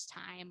during this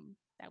time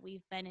that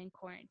we've been in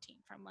quarantine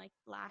from like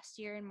last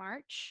year in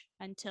March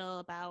until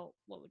about,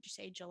 what would you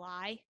say,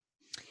 July?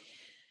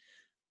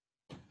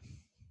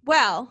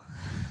 Well,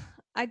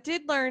 I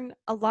did learn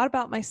a lot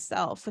about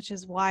myself, which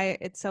is why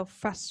it's so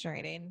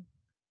frustrating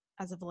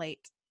as of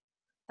late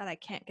that I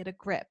can't get a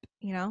grip,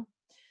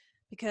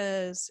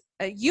 because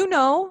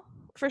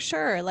for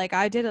sure, like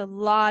I did a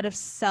lot of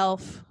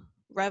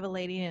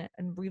self-revelating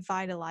and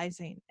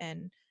revitalizing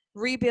and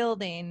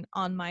rebuilding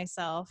on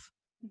myself.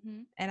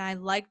 And I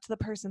liked the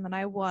person that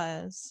I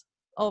was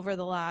over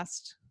the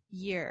last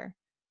year.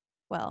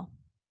 Well,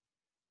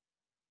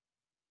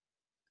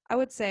 I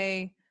would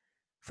say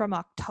from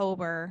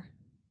October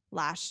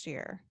last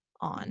year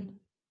on.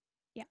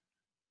 Yeah.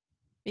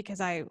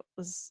 Because I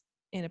was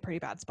in a pretty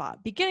bad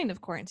spot beginning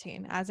of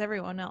quarantine, as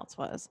everyone else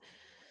was.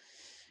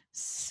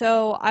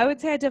 So I would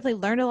say I definitely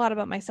learned a lot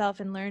about myself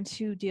and learned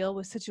to deal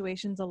with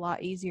situations a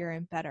lot easier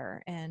and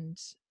better and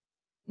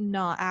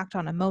not act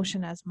on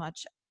emotion as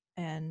much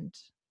and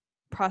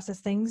process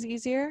things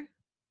easier.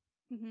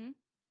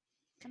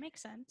 That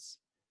makes sense.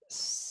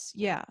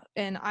 yeah,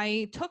 and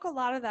I took a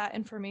lot of that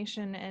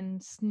information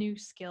and new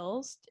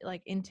skills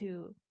like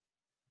into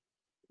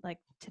like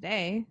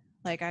today.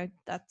 Like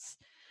that's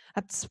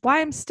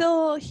why I'm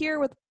still here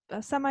with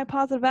a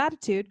semi-positive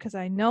attitude, because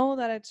I know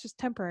that it's just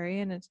temporary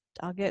and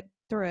I'll get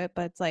through it.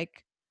 But it's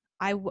like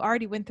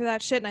already went through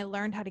that shit and I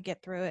learned how to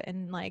get through it,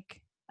 and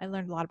like I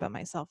learned a lot about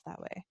myself that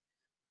way.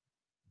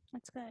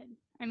 That's good.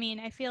 I mean,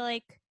 I feel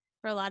like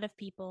for a lot of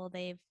people,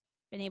 they've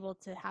been able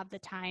to have the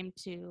time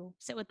to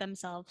sit with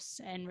themselves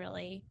and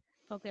really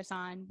focus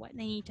on what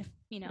they need to,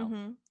 be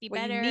What you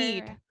better.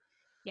 need.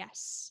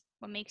 Yes.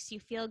 What makes you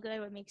feel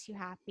good, what makes you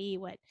happy,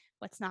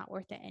 what's not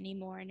worth it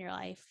anymore in your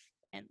life.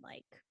 And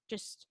like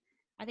just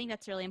I think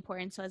that's really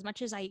important. So as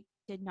much as I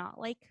did not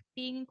like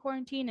being in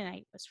quarantine and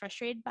I was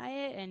frustrated by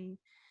it and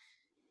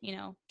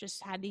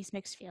just had these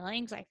mixed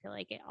feelings, I feel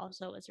like it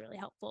also was really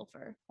helpful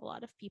for a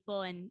lot of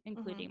people and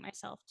including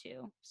myself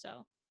too.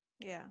 So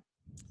Yeah.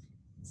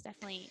 it's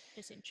definitely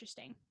just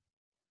interesting.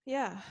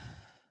 Yeah.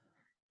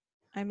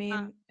 I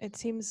mean, it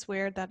seems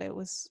weird that it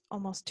was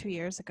almost 2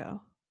 years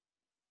ago.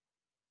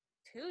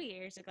 2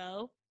 years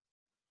ago.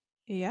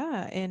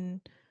 Yeah,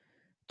 in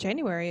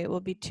January it will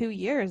be 2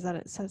 years that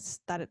it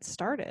says that it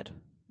started.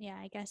 Yeah,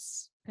 I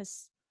guess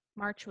because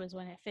March was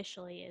when it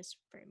officially is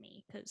for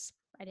me because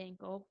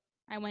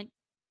I went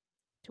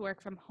to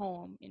work from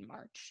home in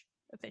March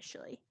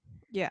officially.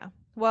 Yeah.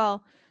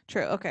 Well,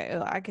 true. Okay,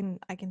 I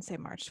can say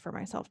March for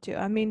myself too.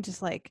 I mean,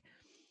 just like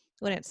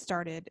when it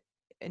started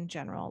in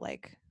general,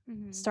 like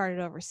started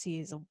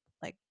overseas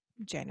like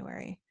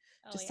January,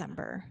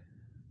 December. Yeah,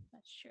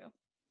 that's true.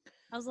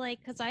 I was like,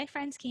 because my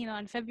friends came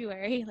on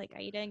February, like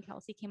Aida and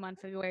Kelsey came on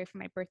February for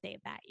my birthday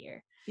of that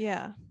year.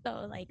 Yeah.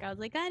 So like I was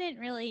like, I didn't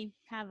really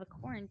have a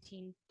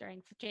quarantine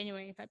during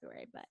January and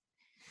February, but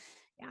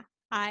yeah.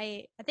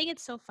 I think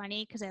it's so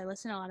funny because I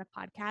listen to a lot of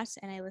podcasts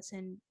and I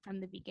listen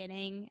from the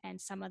beginning, and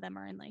some of them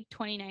are in like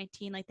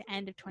 2019, like the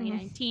end of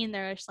 2019.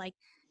 They're just like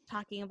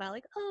talking about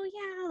like, oh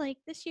yeah, like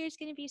this year's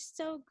gonna be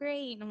so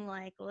great. And I'm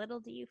like, little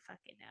do you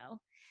fucking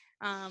know.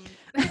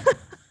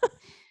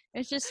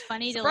 It's just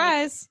funny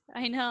Surprise. to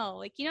like, I know,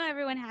 like,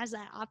 everyone has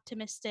that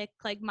optimistic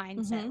like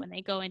mindset when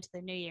they go into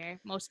the new year.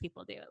 Most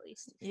people do, at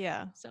least.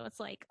 Yeah. So it's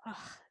like,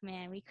 oh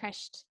man,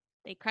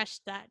 they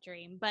crushed that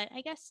dream, but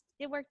I guess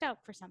it worked out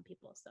for some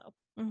people. So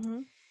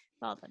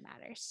it's all that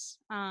matters.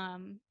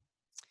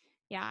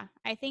 Yeah,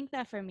 I think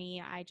that for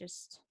me,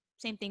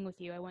 same thing with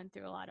you. I went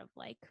through a lot of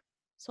like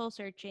soul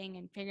searching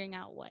and figuring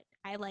out what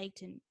I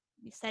liked and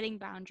setting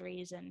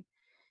boundaries and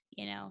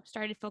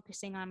started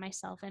focusing on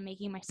myself and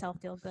making myself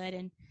feel good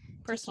and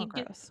Personal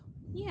growth.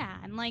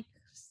 and like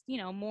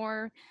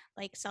more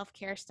like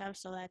self-care stuff.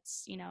 So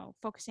that's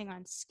focusing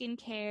on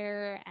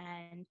skincare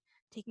and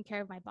taking care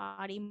of my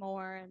body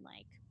more and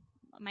like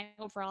my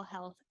overall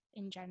health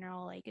in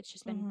general. Like it's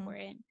just been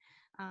important.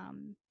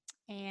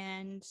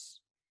 And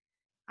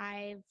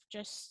I've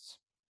just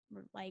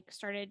like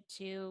started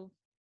to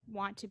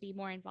want to be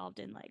more involved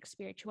in like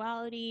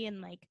spirituality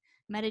and like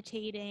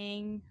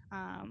meditating.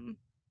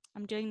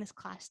 I'm doing this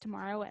class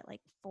tomorrow at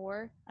like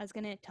 4. I was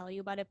gonna tell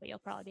you about it, but you'll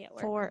probably be at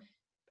work.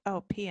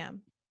 4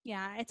 p.m.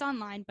 Yeah, it's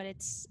online, but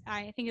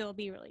I think it'll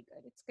be really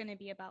good. It's gonna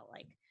be about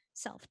like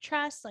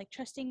self-trust, like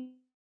trusting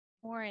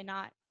more and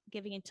not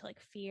giving into like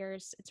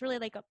fears. It's really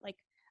like a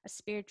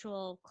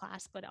spiritual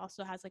class, but it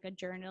also has like a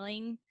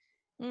journaling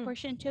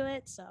portion to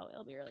it, so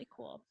it'll be really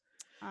cool.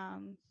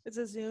 It's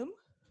a Zoom?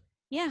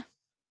 Yeah.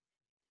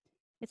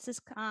 It's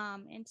this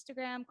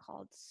Instagram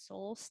called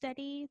Soul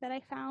Steady that I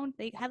found.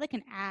 They had like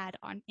an ad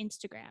on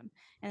Instagram,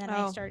 and then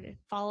I started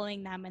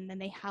following them, and then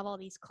they have all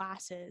these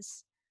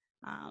classes.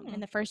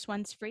 And the first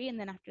one's free, and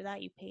then after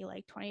that, you pay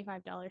like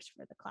 $25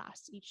 for the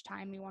class each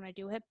time you want to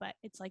do it. But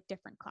it's like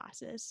different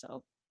classes, so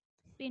it'll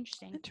be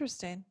interesting.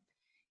 Interesting.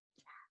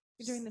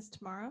 You're doing this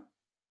tomorrow?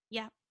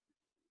 Yeah.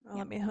 Well,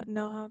 let me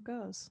know how it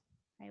goes.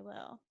 I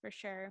will, for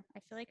sure. I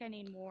feel like I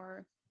need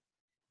more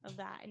of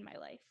that in my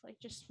life, like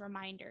just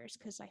reminders,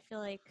 because I feel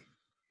like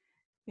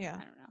I don't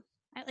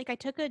know. I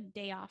took a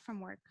day off from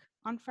work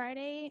on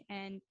Friday,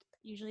 and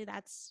usually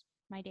that's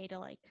my day to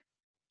like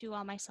do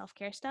all my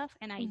self-care stuff,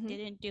 and I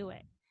didn't do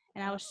it,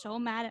 and I was so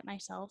mad at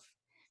myself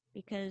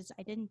because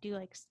I didn't do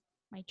like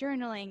my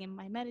journaling and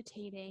my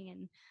meditating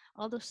and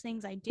all those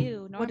things I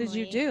do normally. What did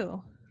you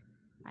do?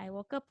 I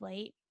woke up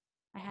late.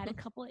 I had a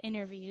couple of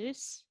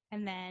interviews,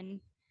 and then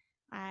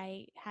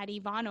I had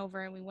Yvonne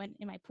over and we went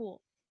in my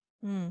pool.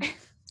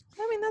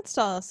 I mean, that's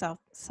still a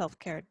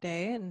self-care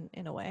day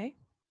in a way.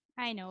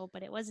 I know,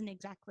 but it wasn't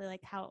exactly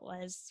like how it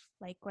was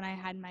like when I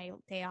had my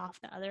day off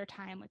the other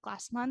time, like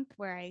last month,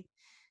 because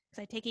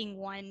I'm taking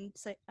one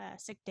sick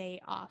day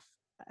off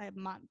a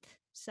month.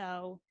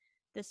 So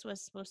this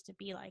was supposed to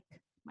be like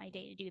my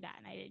day to do that,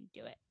 and I didn't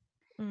do it.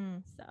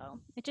 So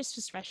it just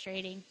was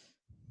frustrating.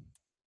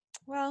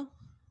 Well,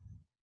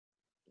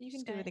 you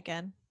can do it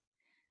again.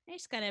 I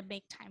just gotta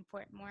make time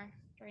for it more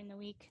during the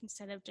week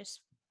instead of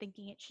just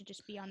thinking it should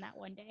just be on that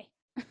one day.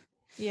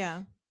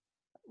 Yeah.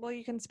 Well,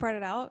 you can spread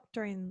it out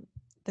during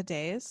the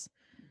days.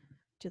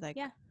 Do like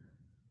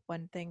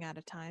one thing at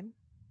a time.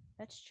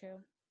 That's true.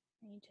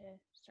 I need to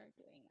start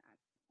doing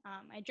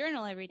that. I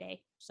journal every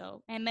day,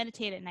 so I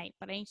meditate at night,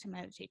 but I need to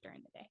meditate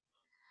during the day.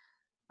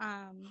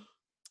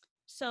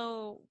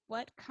 So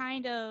what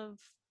kind of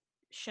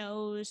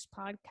shows,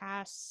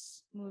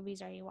 podcasts,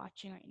 movies are you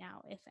watching right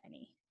now, if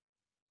any?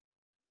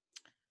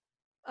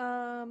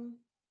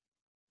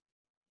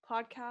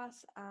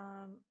 Podcasts.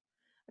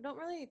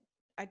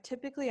 I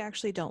typically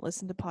actually don't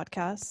listen to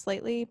podcasts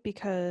lately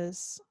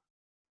because,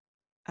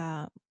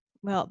 okay,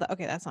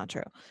 that's not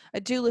true. I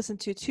do listen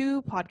to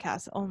 2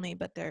 podcasts only,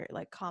 but they're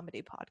like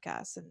comedy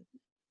podcasts, and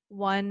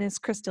one is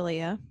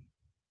Crystalia,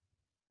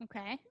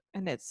 Okay.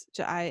 and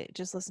I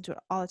just listen to it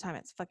all the time.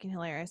 It's fucking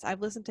hilarious.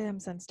 I've listened to him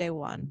since day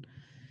one.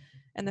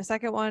 And the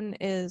second one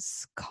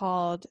is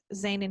called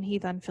Zane and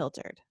Heath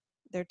Unfiltered.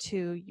 They're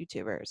 2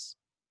 YouTubers.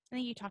 I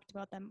think you talked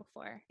about them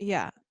before.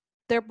 Yeah.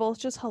 They're both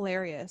just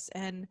hilarious.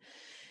 And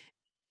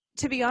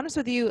to be honest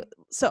with you,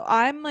 so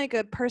I'm like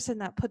a person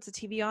that puts a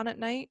TV on at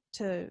night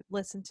to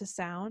listen to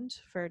sound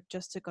for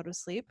just to go to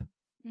sleep.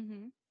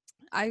 Mm-hmm.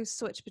 I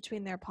switch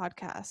between their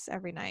podcasts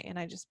every night, and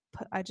I just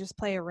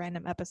play a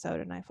random episode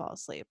and I fall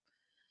asleep.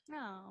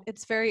 Oh.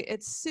 It's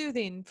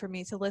soothing for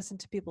me to listen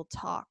to people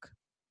talk.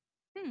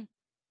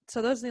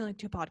 So those are the only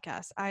 2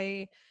 podcasts.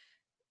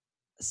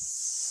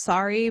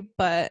 Sorry,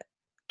 but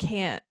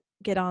can't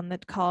get on the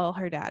call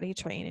her daddy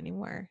train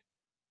anymore.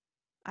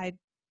 I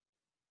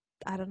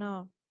don't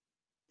know.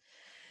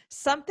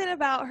 Something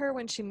about her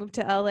when she moved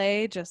to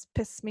LA just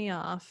pissed me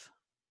off.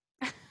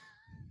 I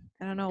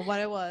don't know what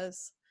it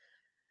was.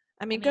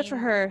 I mean, good for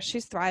her.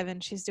 She's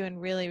thriving. She's doing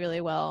really, really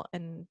well,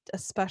 and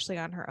especially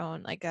on her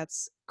own. Like,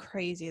 that's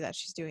crazy that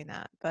she's doing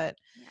that. But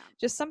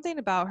just something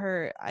about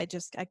her, I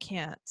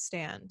can't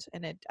stand,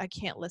 and I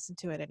can't listen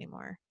to it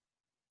anymore.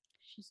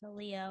 She's a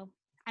Leo.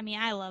 I mean,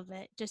 I love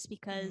it just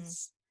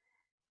because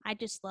I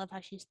just love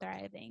how she's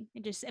thriving.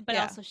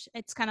 Also,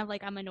 it's kind of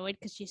like I'm annoyed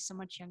because she's so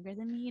much younger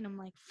than me, and I'm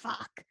like,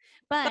 fuck.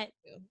 But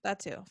that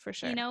too, for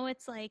sure. You know,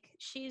 it's like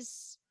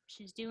she's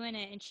doing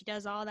it, and she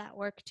does all that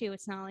work too.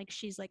 It's not like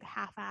she's like a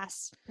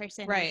half-ass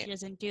person, right? Where she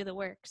doesn't do the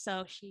work.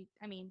 So she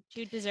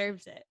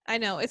deserves it. I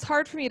know it's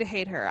hard for me to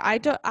hate her. I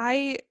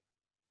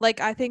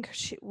think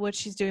what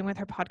she's doing with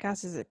her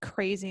podcast is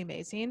crazy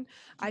amazing.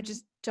 Mm-hmm. I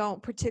just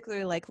don't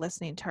particularly like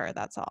listening to her.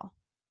 That's all.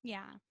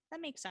 Yeah, that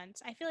makes sense.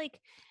 I feel like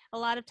a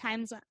lot of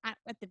times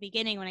at the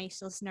beginning when I used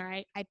to listen to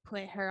her, I'd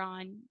put her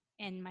on,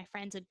 and my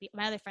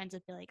other friends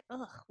would be like,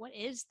 "Ugh, what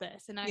is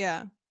this?" And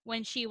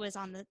when she was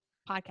on the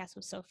podcast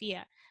with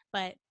Sophia,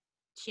 but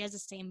she has the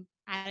same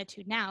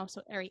attitude now,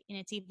 and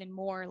it's even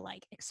more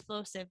like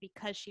explosive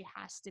because she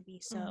has to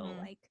be so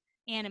like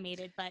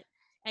animated. But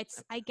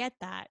I get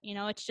that,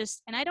 it's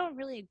just, and I don't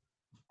really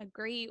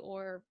agree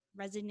or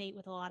resonate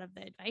with a lot of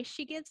the advice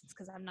she gives. It's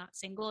because I'm not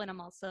single, and I'm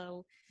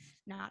also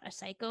not a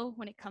psycho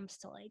when it comes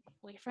to like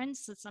boyfriends.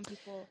 So some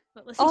people,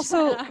 but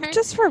also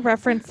just for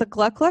reference, the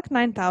Gluck Gluck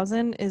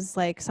 9000 is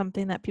like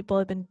something that people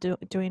have been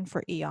doing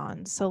for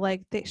eons. So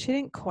like she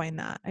didn't coin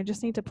that. I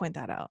just need to point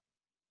that out.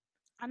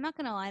 I'm not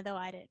gonna lie though,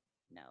 I didn't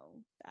know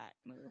that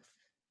move.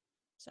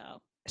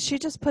 So she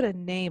just put a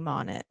name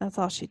on it. That's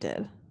all she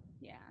did.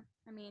 Yeah.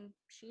 I mean,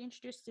 she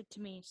introduced it to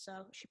me,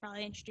 so she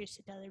probably introduced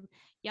it to other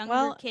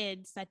younger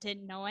kids that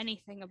didn't know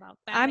anything about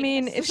that. I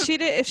mean, if she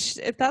did,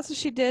 if that's what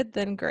she did,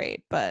 then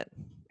great. But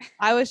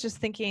I was just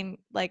thinking,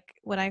 like,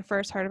 when I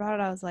first heard about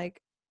it, I was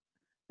like,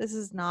 this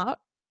is not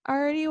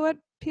already what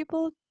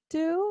people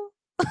do.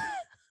 I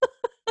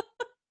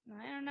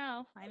don't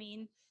know. I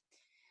mean,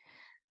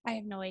 I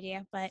have no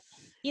idea, but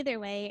either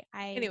way,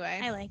 I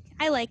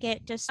like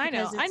it just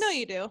because I know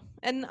you do.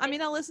 And I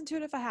mean, I'll listen to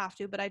it if I have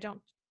to, but I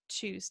don't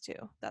choose to.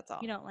 That's all.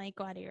 You don't like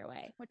go out of your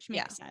way, which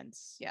makes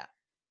sense. Yeah.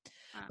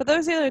 But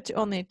those are the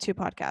only 2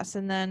 podcasts.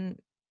 And then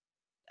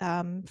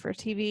for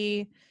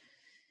TV,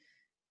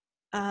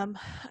 I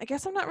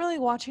guess I'm not really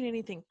watching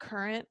anything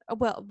current.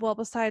 Well,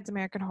 besides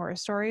American Horror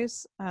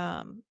Stories,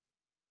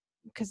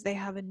 because they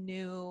have a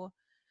new.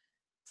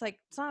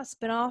 It's not a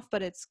spinoff,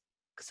 but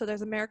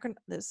there's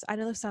I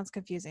know this sounds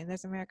confusing.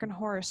 There's American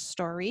Horror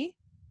Story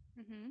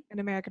and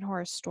American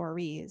Horror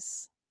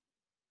Stories.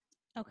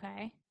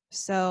 Okay.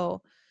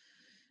 So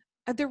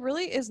there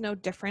really is no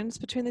difference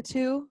between the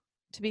 2,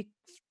 to be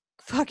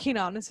fucking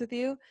honest with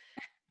you.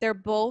 They're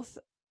both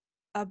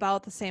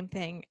about the same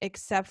thing,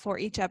 except for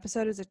each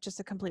episode is just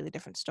a completely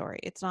different story.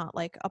 It's not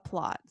like a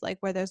plot, like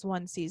where there's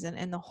one season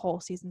and the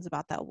whole season's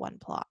about that one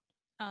plot.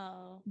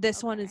 Oh.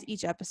 This one is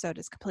each episode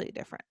is completely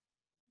different.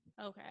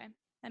 Okay.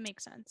 That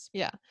makes sense.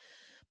 Yeah.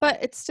 But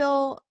it's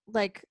still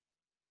like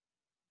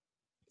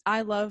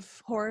I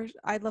love horror.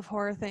 I love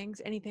horror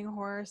things, anything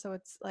horror. So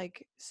it's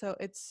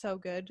so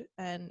good,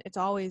 and it's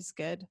always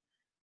good.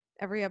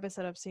 Every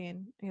episode I've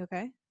seen. Are you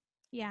okay?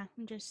 Yeah,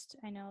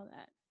 I know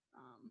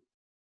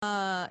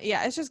that.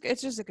 Yeah, it's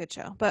just a good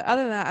show. But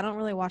other than that, I don't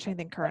really watch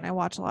anything current. I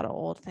watch a lot of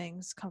old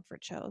things,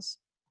 comfort shows.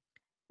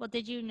 Well,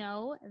 did you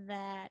know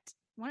that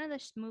one of the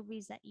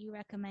movies that you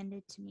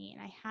recommended to me,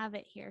 and I have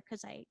it here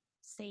because I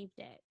saved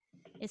it,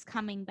 is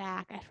coming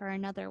back for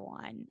another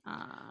one.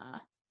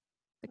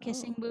 The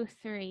Kissing Booth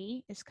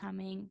 3 is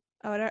coming.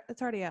 Oh,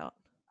 it's already out.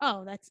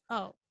 Oh,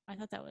 I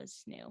thought that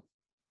was new.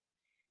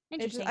 I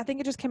Interesting. think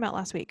it just came out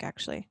last week,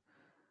 actually.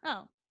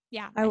 Oh,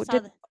 yeah. I I w- saw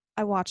did. the.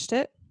 I watched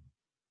it.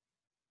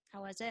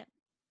 How was it?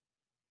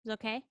 Was it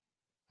okay?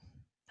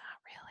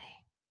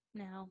 Not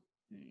really. No.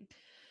 Mm.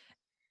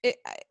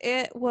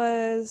 It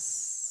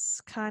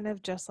was kind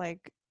of just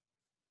like,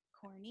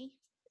 Corny.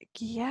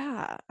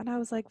 yeah, and I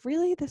was like,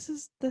 really, this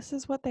is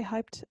what they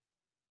hyped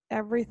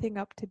everything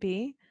up to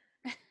be.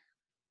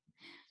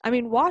 I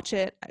mean, watch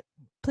it.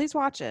 Please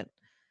watch it.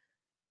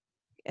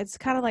 It's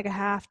kind of like a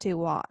have to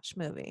watch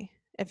movie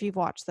if you've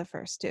watched the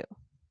first two.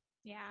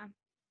 Yeah.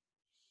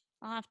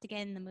 I'll have to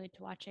get in the mood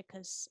to watch it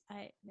because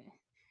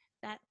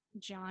that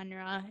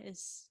genre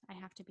is I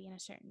have to be in a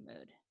certain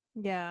mood.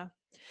 Yeah.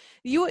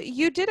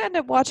 You did end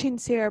up watching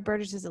Sierra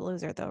Burgess is a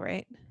Loser though,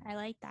 right? I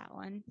like that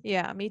one.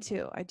 Yeah, me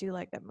too. I do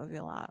like that movie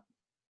a lot.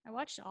 I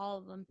watched all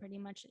of them pretty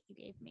much that you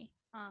gave me.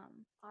 I'll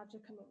have to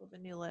come up with a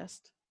new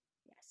list.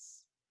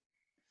 Yes.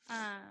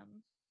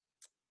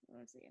 What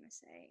was I gonna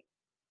say?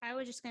 I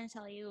was just gonna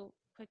tell you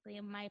quickly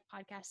my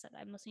podcasts that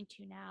I'm listening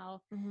to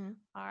now Mm-hmm.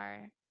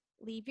 are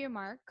Leave Your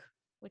Mark,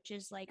 which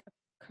is like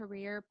a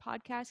career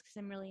podcast because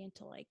I'm really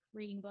into like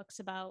reading books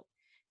about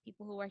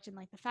people who worked in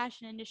like the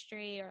fashion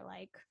industry or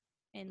like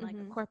in like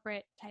a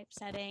corporate type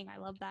setting. I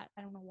love that.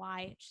 I don't know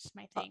why. It's just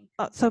my thing.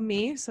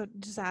 So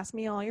just ask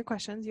me all your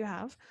questions you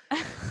have.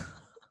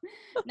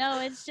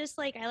 No, it's just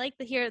like I like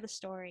to hear the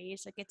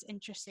stories. Like it's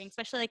interesting,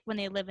 especially like when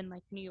they live in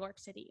like New York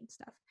City and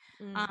stuff.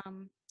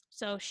 Mm.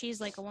 So she's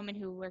like a woman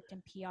who worked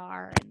in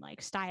PR and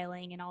like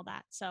styling and all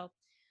that. So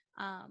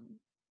um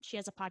she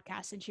has a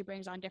podcast and she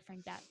brings on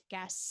different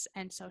guests.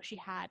 And so she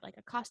had like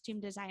a costume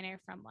designer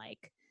from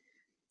like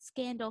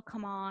Scandal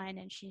come on,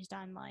 and she's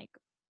done like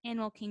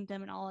Animal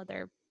Kingdom and all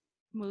other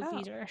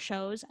movies or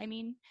shows. I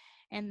mean,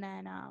 and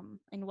then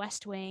in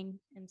West Wing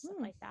and stuff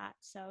like that.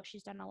 So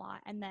she's done a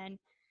lot. And then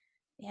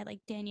they had like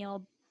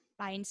Danielle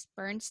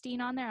Bernstein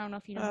on there. I don't know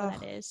if you know who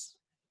that is.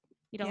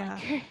 You don't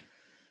like her?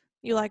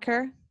 You like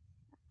her?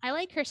 I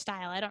like her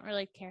style. I don't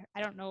really care.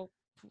 I don't know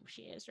who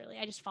she is really.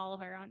 I just follow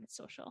her on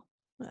social.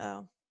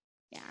 Oh.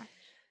 Yeah.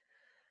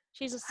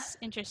 She's just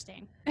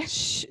interesting.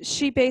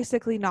 She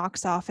basically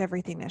knocks off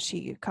everything that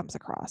she comes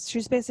across.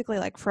 She's basically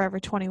like Forever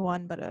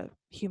 21, but a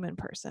human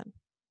person.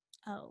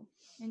 Oh,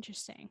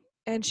 interesting.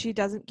 And she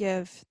doesn't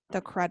give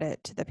the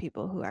credit to the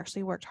people who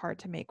actually worked hard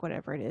to make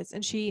whatever it is.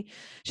 And she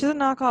doesn't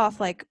knock off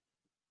like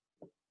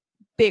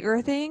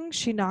bigger things.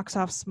 She knocks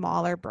off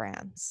smaller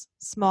brands,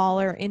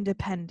 smaller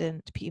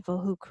independent people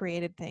who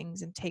created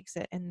things and takes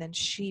it and then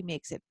she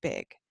makes it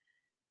big.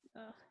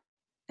 Ugh.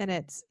 And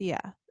it's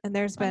and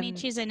there's been, I mean,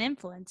 she's an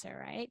influencer,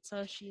 right?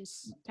 So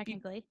she's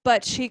technically,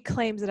 but she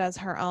claims it as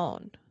her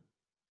own.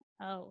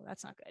 oh,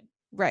 that's not good.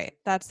 Right,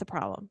 that's the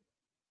problem.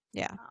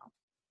 Yeah. Oh.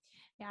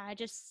 Yeah, I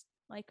just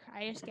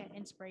get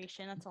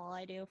inspiration. That's all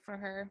I do for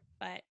her.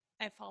 But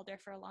I followed her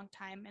for a long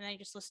time, and I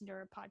just listened to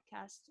her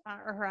podcast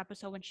or her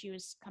episode when she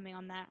was coming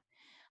on that.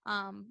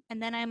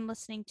 And then I'm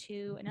listening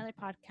to another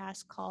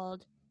podcast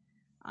called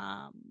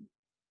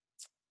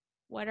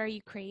 "What Are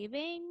You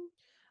Craving?"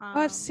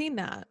 I've seen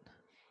that.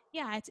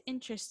 Yeah, it's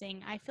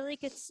interesting. I feel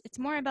like it's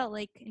more about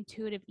like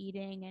intuitive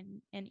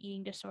eating and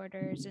eating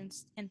disorders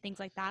and things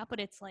like that. But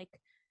it's like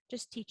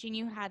just teaching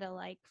you how to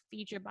like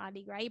feed your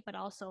body right, but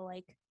also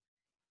like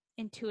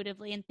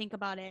intuitively and think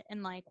about it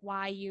and like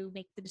why you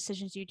make the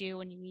decisions you do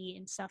when you eat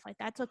and stuff like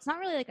that. So it's not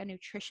really like a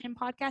nutrition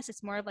podcast.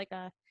 It's more of like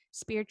a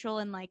spiritual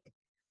and like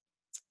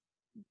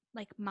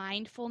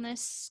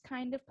mindfulness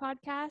kind of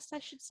podcast, I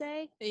should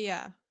say.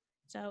 Yeah.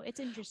 So it's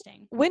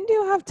interesting. When do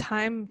you have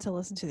time to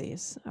listen to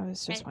these? I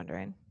was just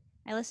wondering.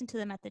 I listen to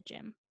them at the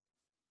gym.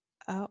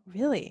 Oh,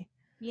 really?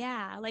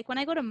 Yeah, like when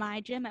I go to my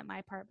gym at my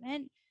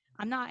apartment,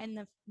 I'm not in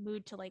the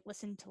mood to like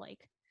listen to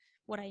like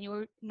what I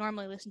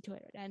normally listen to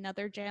at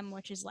another gym,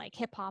 which is like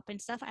hip hop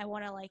and stuff. I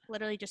want to like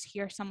literally just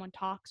hear someone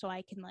talk so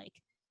I can like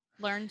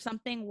learn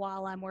something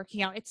while I'm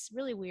working out. It's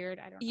really weird.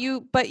 I don't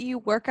know. But you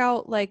work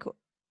out like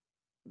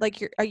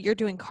you're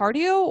doing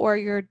cardio or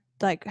you're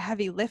like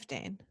heavy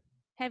lifting?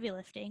 Heavy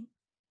lifting.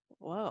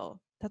 Whoa,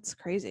 that's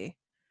crazy.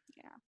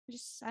 Yeah,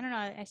 I don't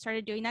know. I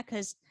started doing that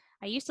because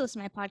I used to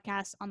listen to my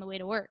podcast on the way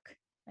to work,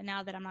 but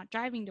now that I'm not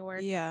driving to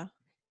work, Yeah.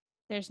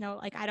 there's no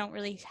like I don't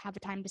really have a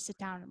time to sit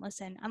down and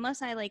listen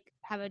unless I like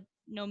have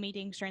no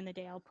meetings during the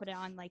day. I'll put it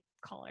on like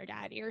Call Her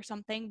Daddy or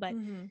something. But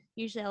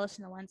usually I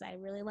listen to ones I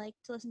really like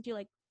to listen to,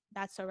 like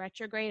That's So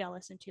Retrograde. I'll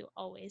listen to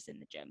always in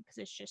the gym because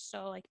it's just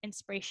so like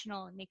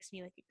inspirational and makes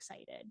me like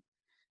excited.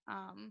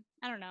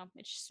 I don't know.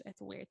 It's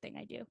a weird thing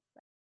I do.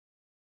 But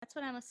that's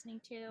what I'm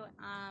listening to.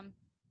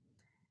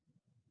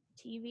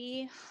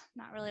 TV,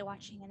 not really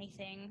watching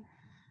anything.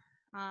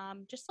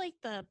 Just like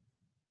the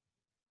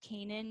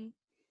Kanan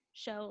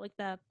show, like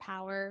the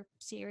Power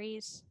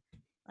series.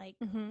 Like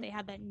they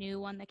had that new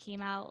one that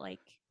came out,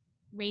 like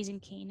Raising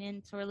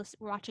Kanan. So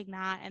we're watching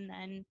that, and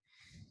then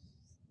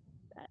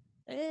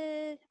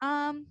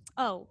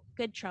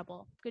Good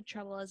Trouble. Good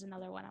Trouble is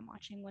another one I'm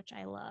watching, which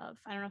I love.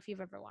 I don't know if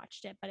you've ever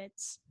watched it, but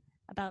it's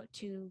about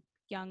two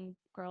young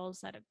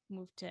girls that have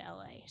moved to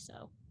LA.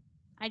 So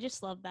I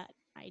just love that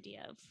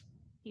idea of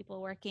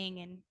people working,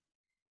 and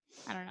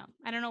I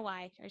don't know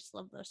why. I just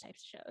love those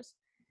types of shows.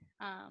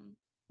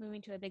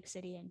 Moving to a big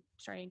city and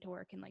starting to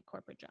work in like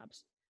corporate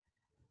jobs.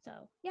 So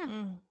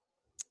yeah,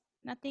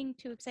 nothing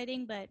too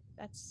exciting, but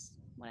that's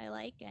what I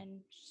like.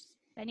 And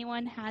if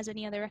anyone has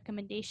any other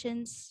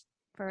recommendations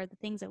for the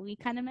things that we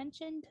kind of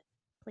mentioned,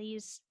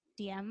 please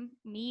DM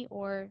me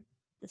or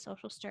the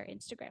Social Stir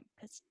Instagram,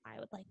 because I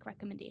would like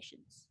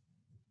recommendations.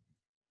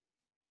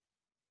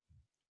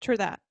 True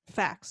that.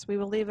 Facts. We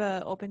will leave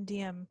a open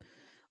DM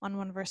on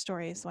one of our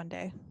stories one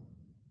day.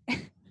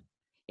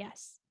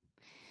 Yes.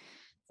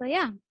 So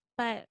yeah,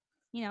 but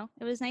you know,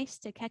 it was nice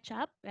to catch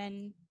up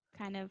and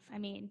kind of, I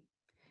mean,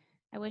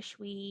 I wish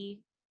we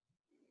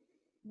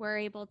were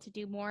able to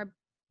do more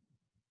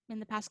in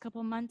the past couple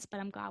of months, but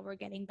I'm glad we're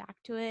getting back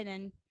to it,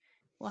 and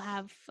we'll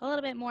have a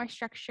little bit more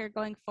structure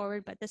going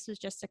forward. But this was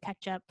just a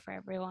catch up for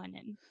everyone,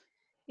 and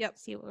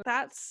see what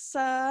that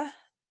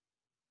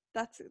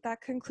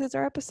concludes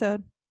our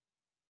episode.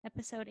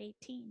 Episode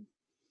 18.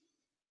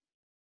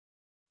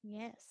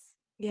 Yes.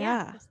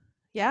 Yeah.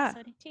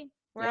 Episode 18.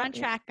 We're on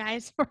track,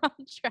 guys. We're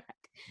on track.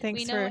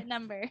 We know what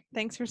number.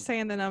 Thanks for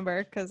saying the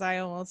number, because I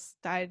almost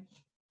died.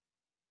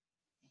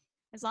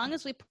 As long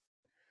as we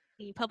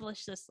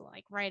publish this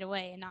like right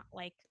away and not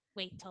like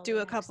wait till do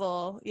a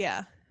couple.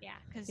 Yeah,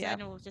 because then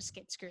we'll just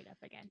get screwed up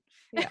again.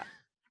 Yeah.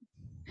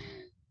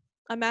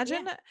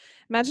 Imagine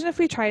if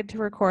we tried to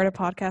record a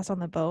podcast on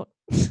the boat.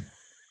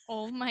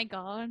 Oh my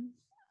god,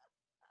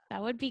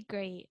 that would be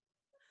great.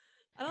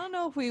 I don't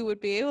know if we would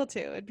be able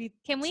to.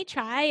 Can we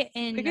try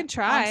in we can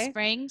try Palm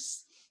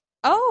Springs?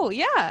 Oh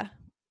yeah.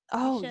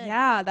 Oh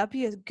yeah, that'd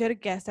be a good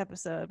guest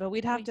episode, but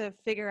we'd have to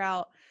figure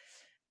out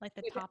like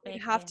the topic.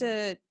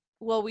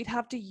 We'd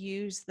have to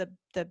use the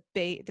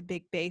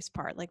big bass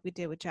part like we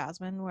did with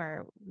Jasmine,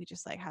 where we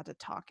just like had to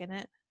talk in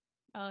it.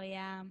 Oh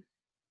yeah.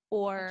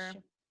 Or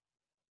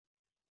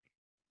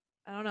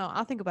I don't know.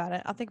 I'll think about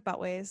it. I'll think about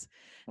ways.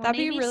 Well, that'd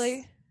be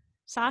really.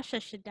 Sasha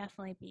should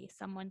definitely be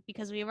someone,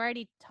 because we've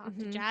already talked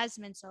to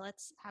Jasmine, so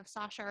let's have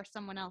Sasha or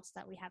someone else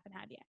that we haven't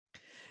had yet.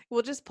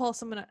 We'll just pull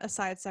someone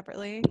aside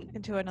separately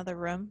into another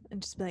room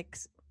and just be like,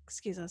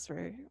 excuse us,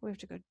 we have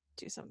to go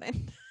do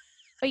something.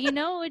 But you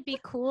know, it would be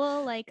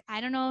cool. Like, I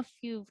don't know if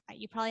you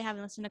probably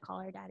haven't listened to Call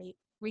Her Daddy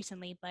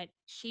recently, but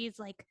she's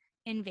like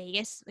in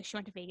Vegas. She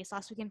went to Vegas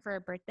last weekend for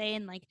her birthday,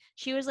 and like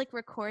she was like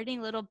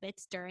recording little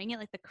bits during it,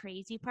 like the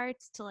crazy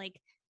parts, to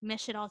like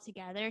mesh it all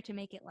together to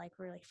make it like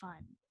really fun.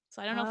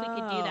 So I don't know if we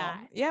could do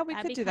that. Yeah, we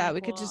could do that. Cool. We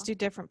could just do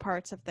different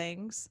parts of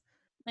things.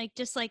 Like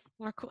just like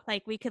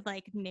we could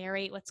like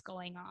narrate what's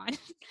going on,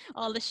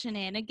 all the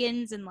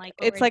shenanigans, and like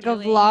it's like doing.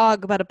 A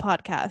vlog but a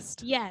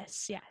podcast.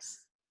 Yes.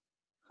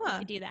 Huh. We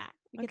could do that.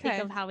 We could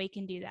think of how we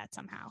can do that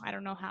somehow. I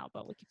don't know how,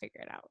 but we could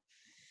figure it out.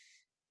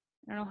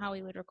 I don't know how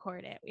we would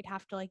record it. We'd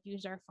have to like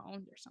use our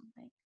phones or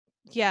something.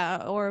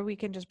 Yeah, or we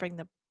can just bring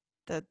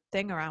the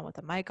thing around with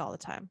the mic all the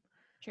time.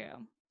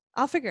 True.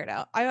 I'll figure it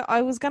out.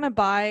 I was gonna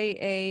buy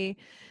a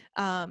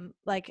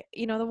like,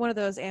 you know, one of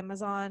those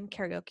Amazon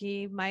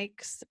karaoke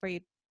mics where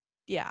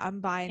I'm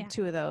buying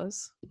 2 of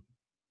those.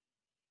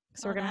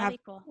 So we're gonna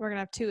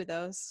have 2 of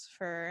those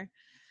for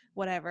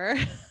whatever.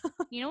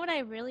 You know what I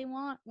really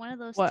want? One of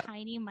those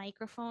tiny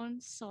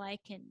microphones so I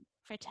can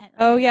pretend.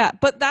 Oh yeah,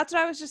 but that's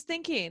what I was just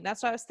thinking. That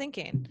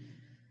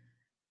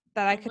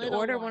I could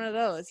order one of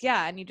those.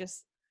 Yeah, and you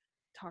just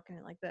talk in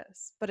it like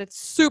this, but it's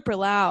super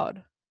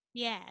loud.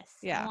 Yes.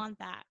 Yeah. I want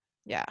that.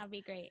 Yeah. That'd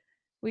be great.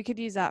 We could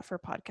use that for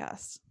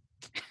podcasts.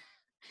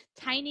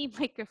 Tiny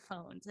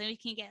microphones. Then we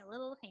can get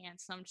little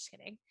hands. No, I'm just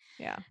kidding.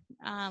 Yeah.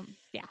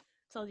 Yeah.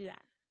 So I'll do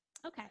that.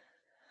 Okay.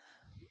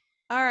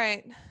 All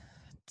right.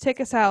 Take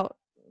us out.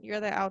 You're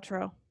the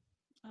outro.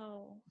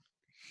 Oh.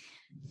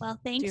 Well,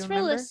 thanks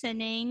for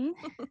listening.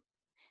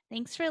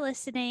 Thanks for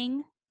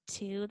listening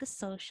to The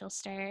Social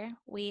Stir.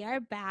 We are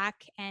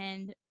back,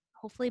 and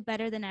hopefully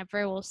better than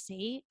ever. We'll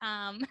see.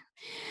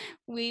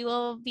 We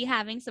will be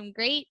having some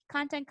great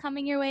content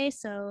coming your way,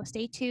 so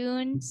stay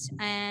tuned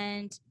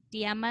and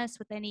DM us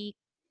with any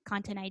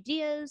content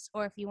ideas,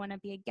 or if you want to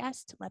be a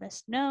guest, let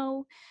us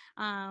know,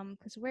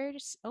 because we're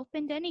just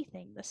open to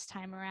anything this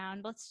time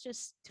around. Let's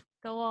just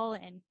go all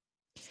in.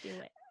 Let's do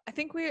it. I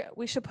think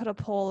we should put a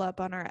poll up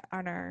on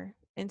our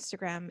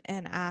Instagram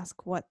and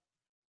ask what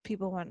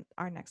people want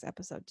our next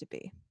episode to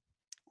be.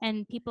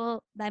 And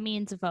people, that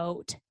means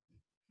vote.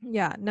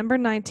 Yeah, number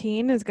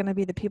 19 is going to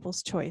be the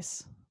people's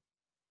choice.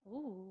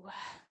 Ooh.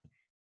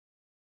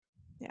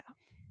 Yeah.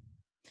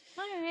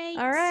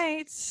 All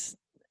right.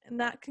 And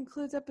that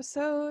concludes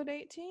episode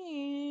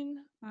 18.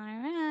 All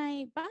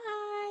right.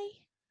 Bye.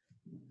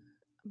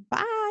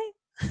 Bye.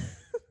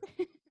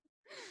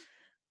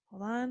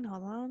 Hold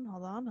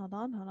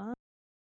on.